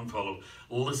Wadsworth Longfellow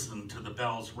listened to the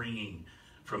bells ringing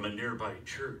from a nearby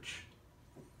church.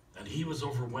 And he was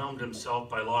overwhelmed himself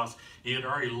by loss. He had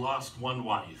already lost one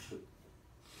wife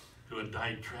who had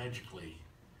died tragically.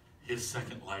 His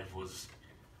second wife was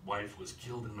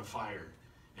killed in a fire,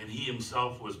 and he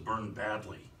himself was burned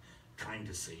badly trying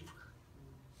to save her.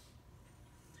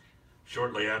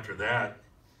 Shortly after that,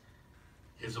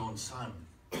 his own son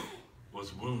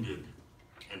was wounded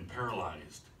and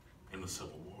paralyzed in the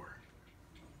Civil War.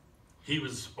 He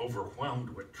was overwhelmed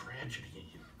with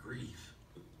tragedy and grief.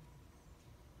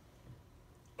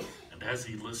 And as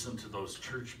he listened to those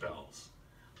church bells,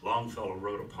 Longfellow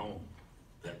wrote a poem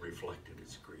that reflected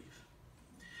his grief.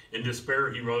 In despair,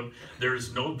 he wrote, "There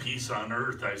is no peace on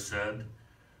earth," I said,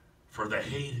 "for the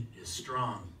hate is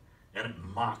strong, and it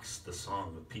mocks the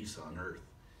song of peace on earth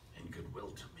and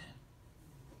goodwill to men."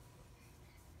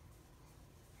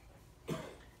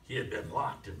 He had been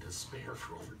locked in despair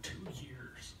for over 2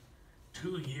 years.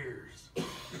 2 years.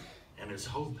 And his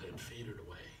hope had faded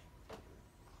away.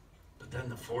 But then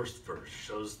the fourth verse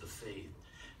shows the faith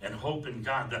and hope in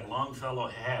God that Longfellow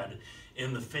had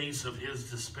in the face of his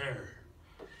despair.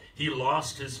 He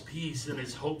lost his peace and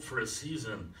his hope for a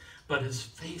season, but his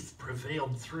faith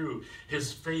prevailed through.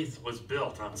 His faith was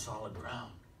built on solid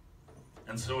ground.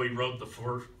 And so he wrote the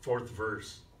fourth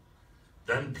verse.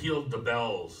 Then pealed the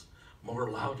bells,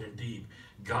 more loud and deep.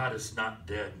 God is not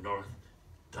dead, nor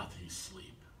doth he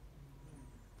sleep.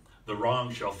 The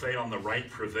wrong shall fail and the right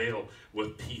prevail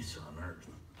with peace on earth.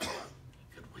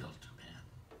 Goodwill to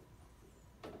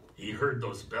man. He heard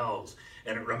those bells,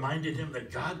 and it reminded him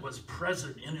that God was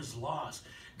present in his loss.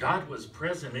 God was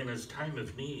present in his time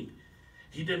of need.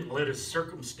 He didn't let his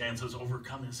circumstances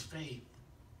overcome his faith.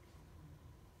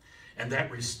 And that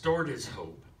restored his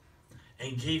hope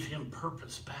and gave him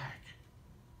purpose back.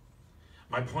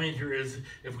 My point here is,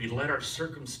 if we let our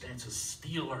circumstances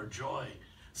steal our joy,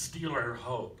 steal our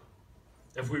hope,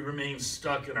 if we remain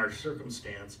stuck in our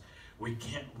circumstance, we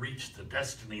can't reach the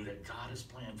destiny that God has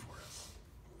planned for us.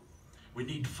 We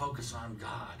need to focus on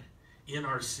God in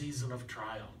our season of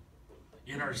trial,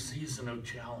 in our season of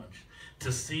challenge,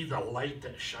 to see the light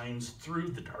that shines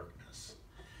through the darkness,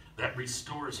 that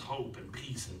restores hope and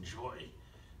peace and joy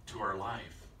to our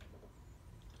life.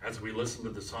 As we listen to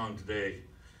the song today,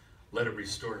 let it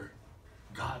restore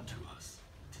God to us.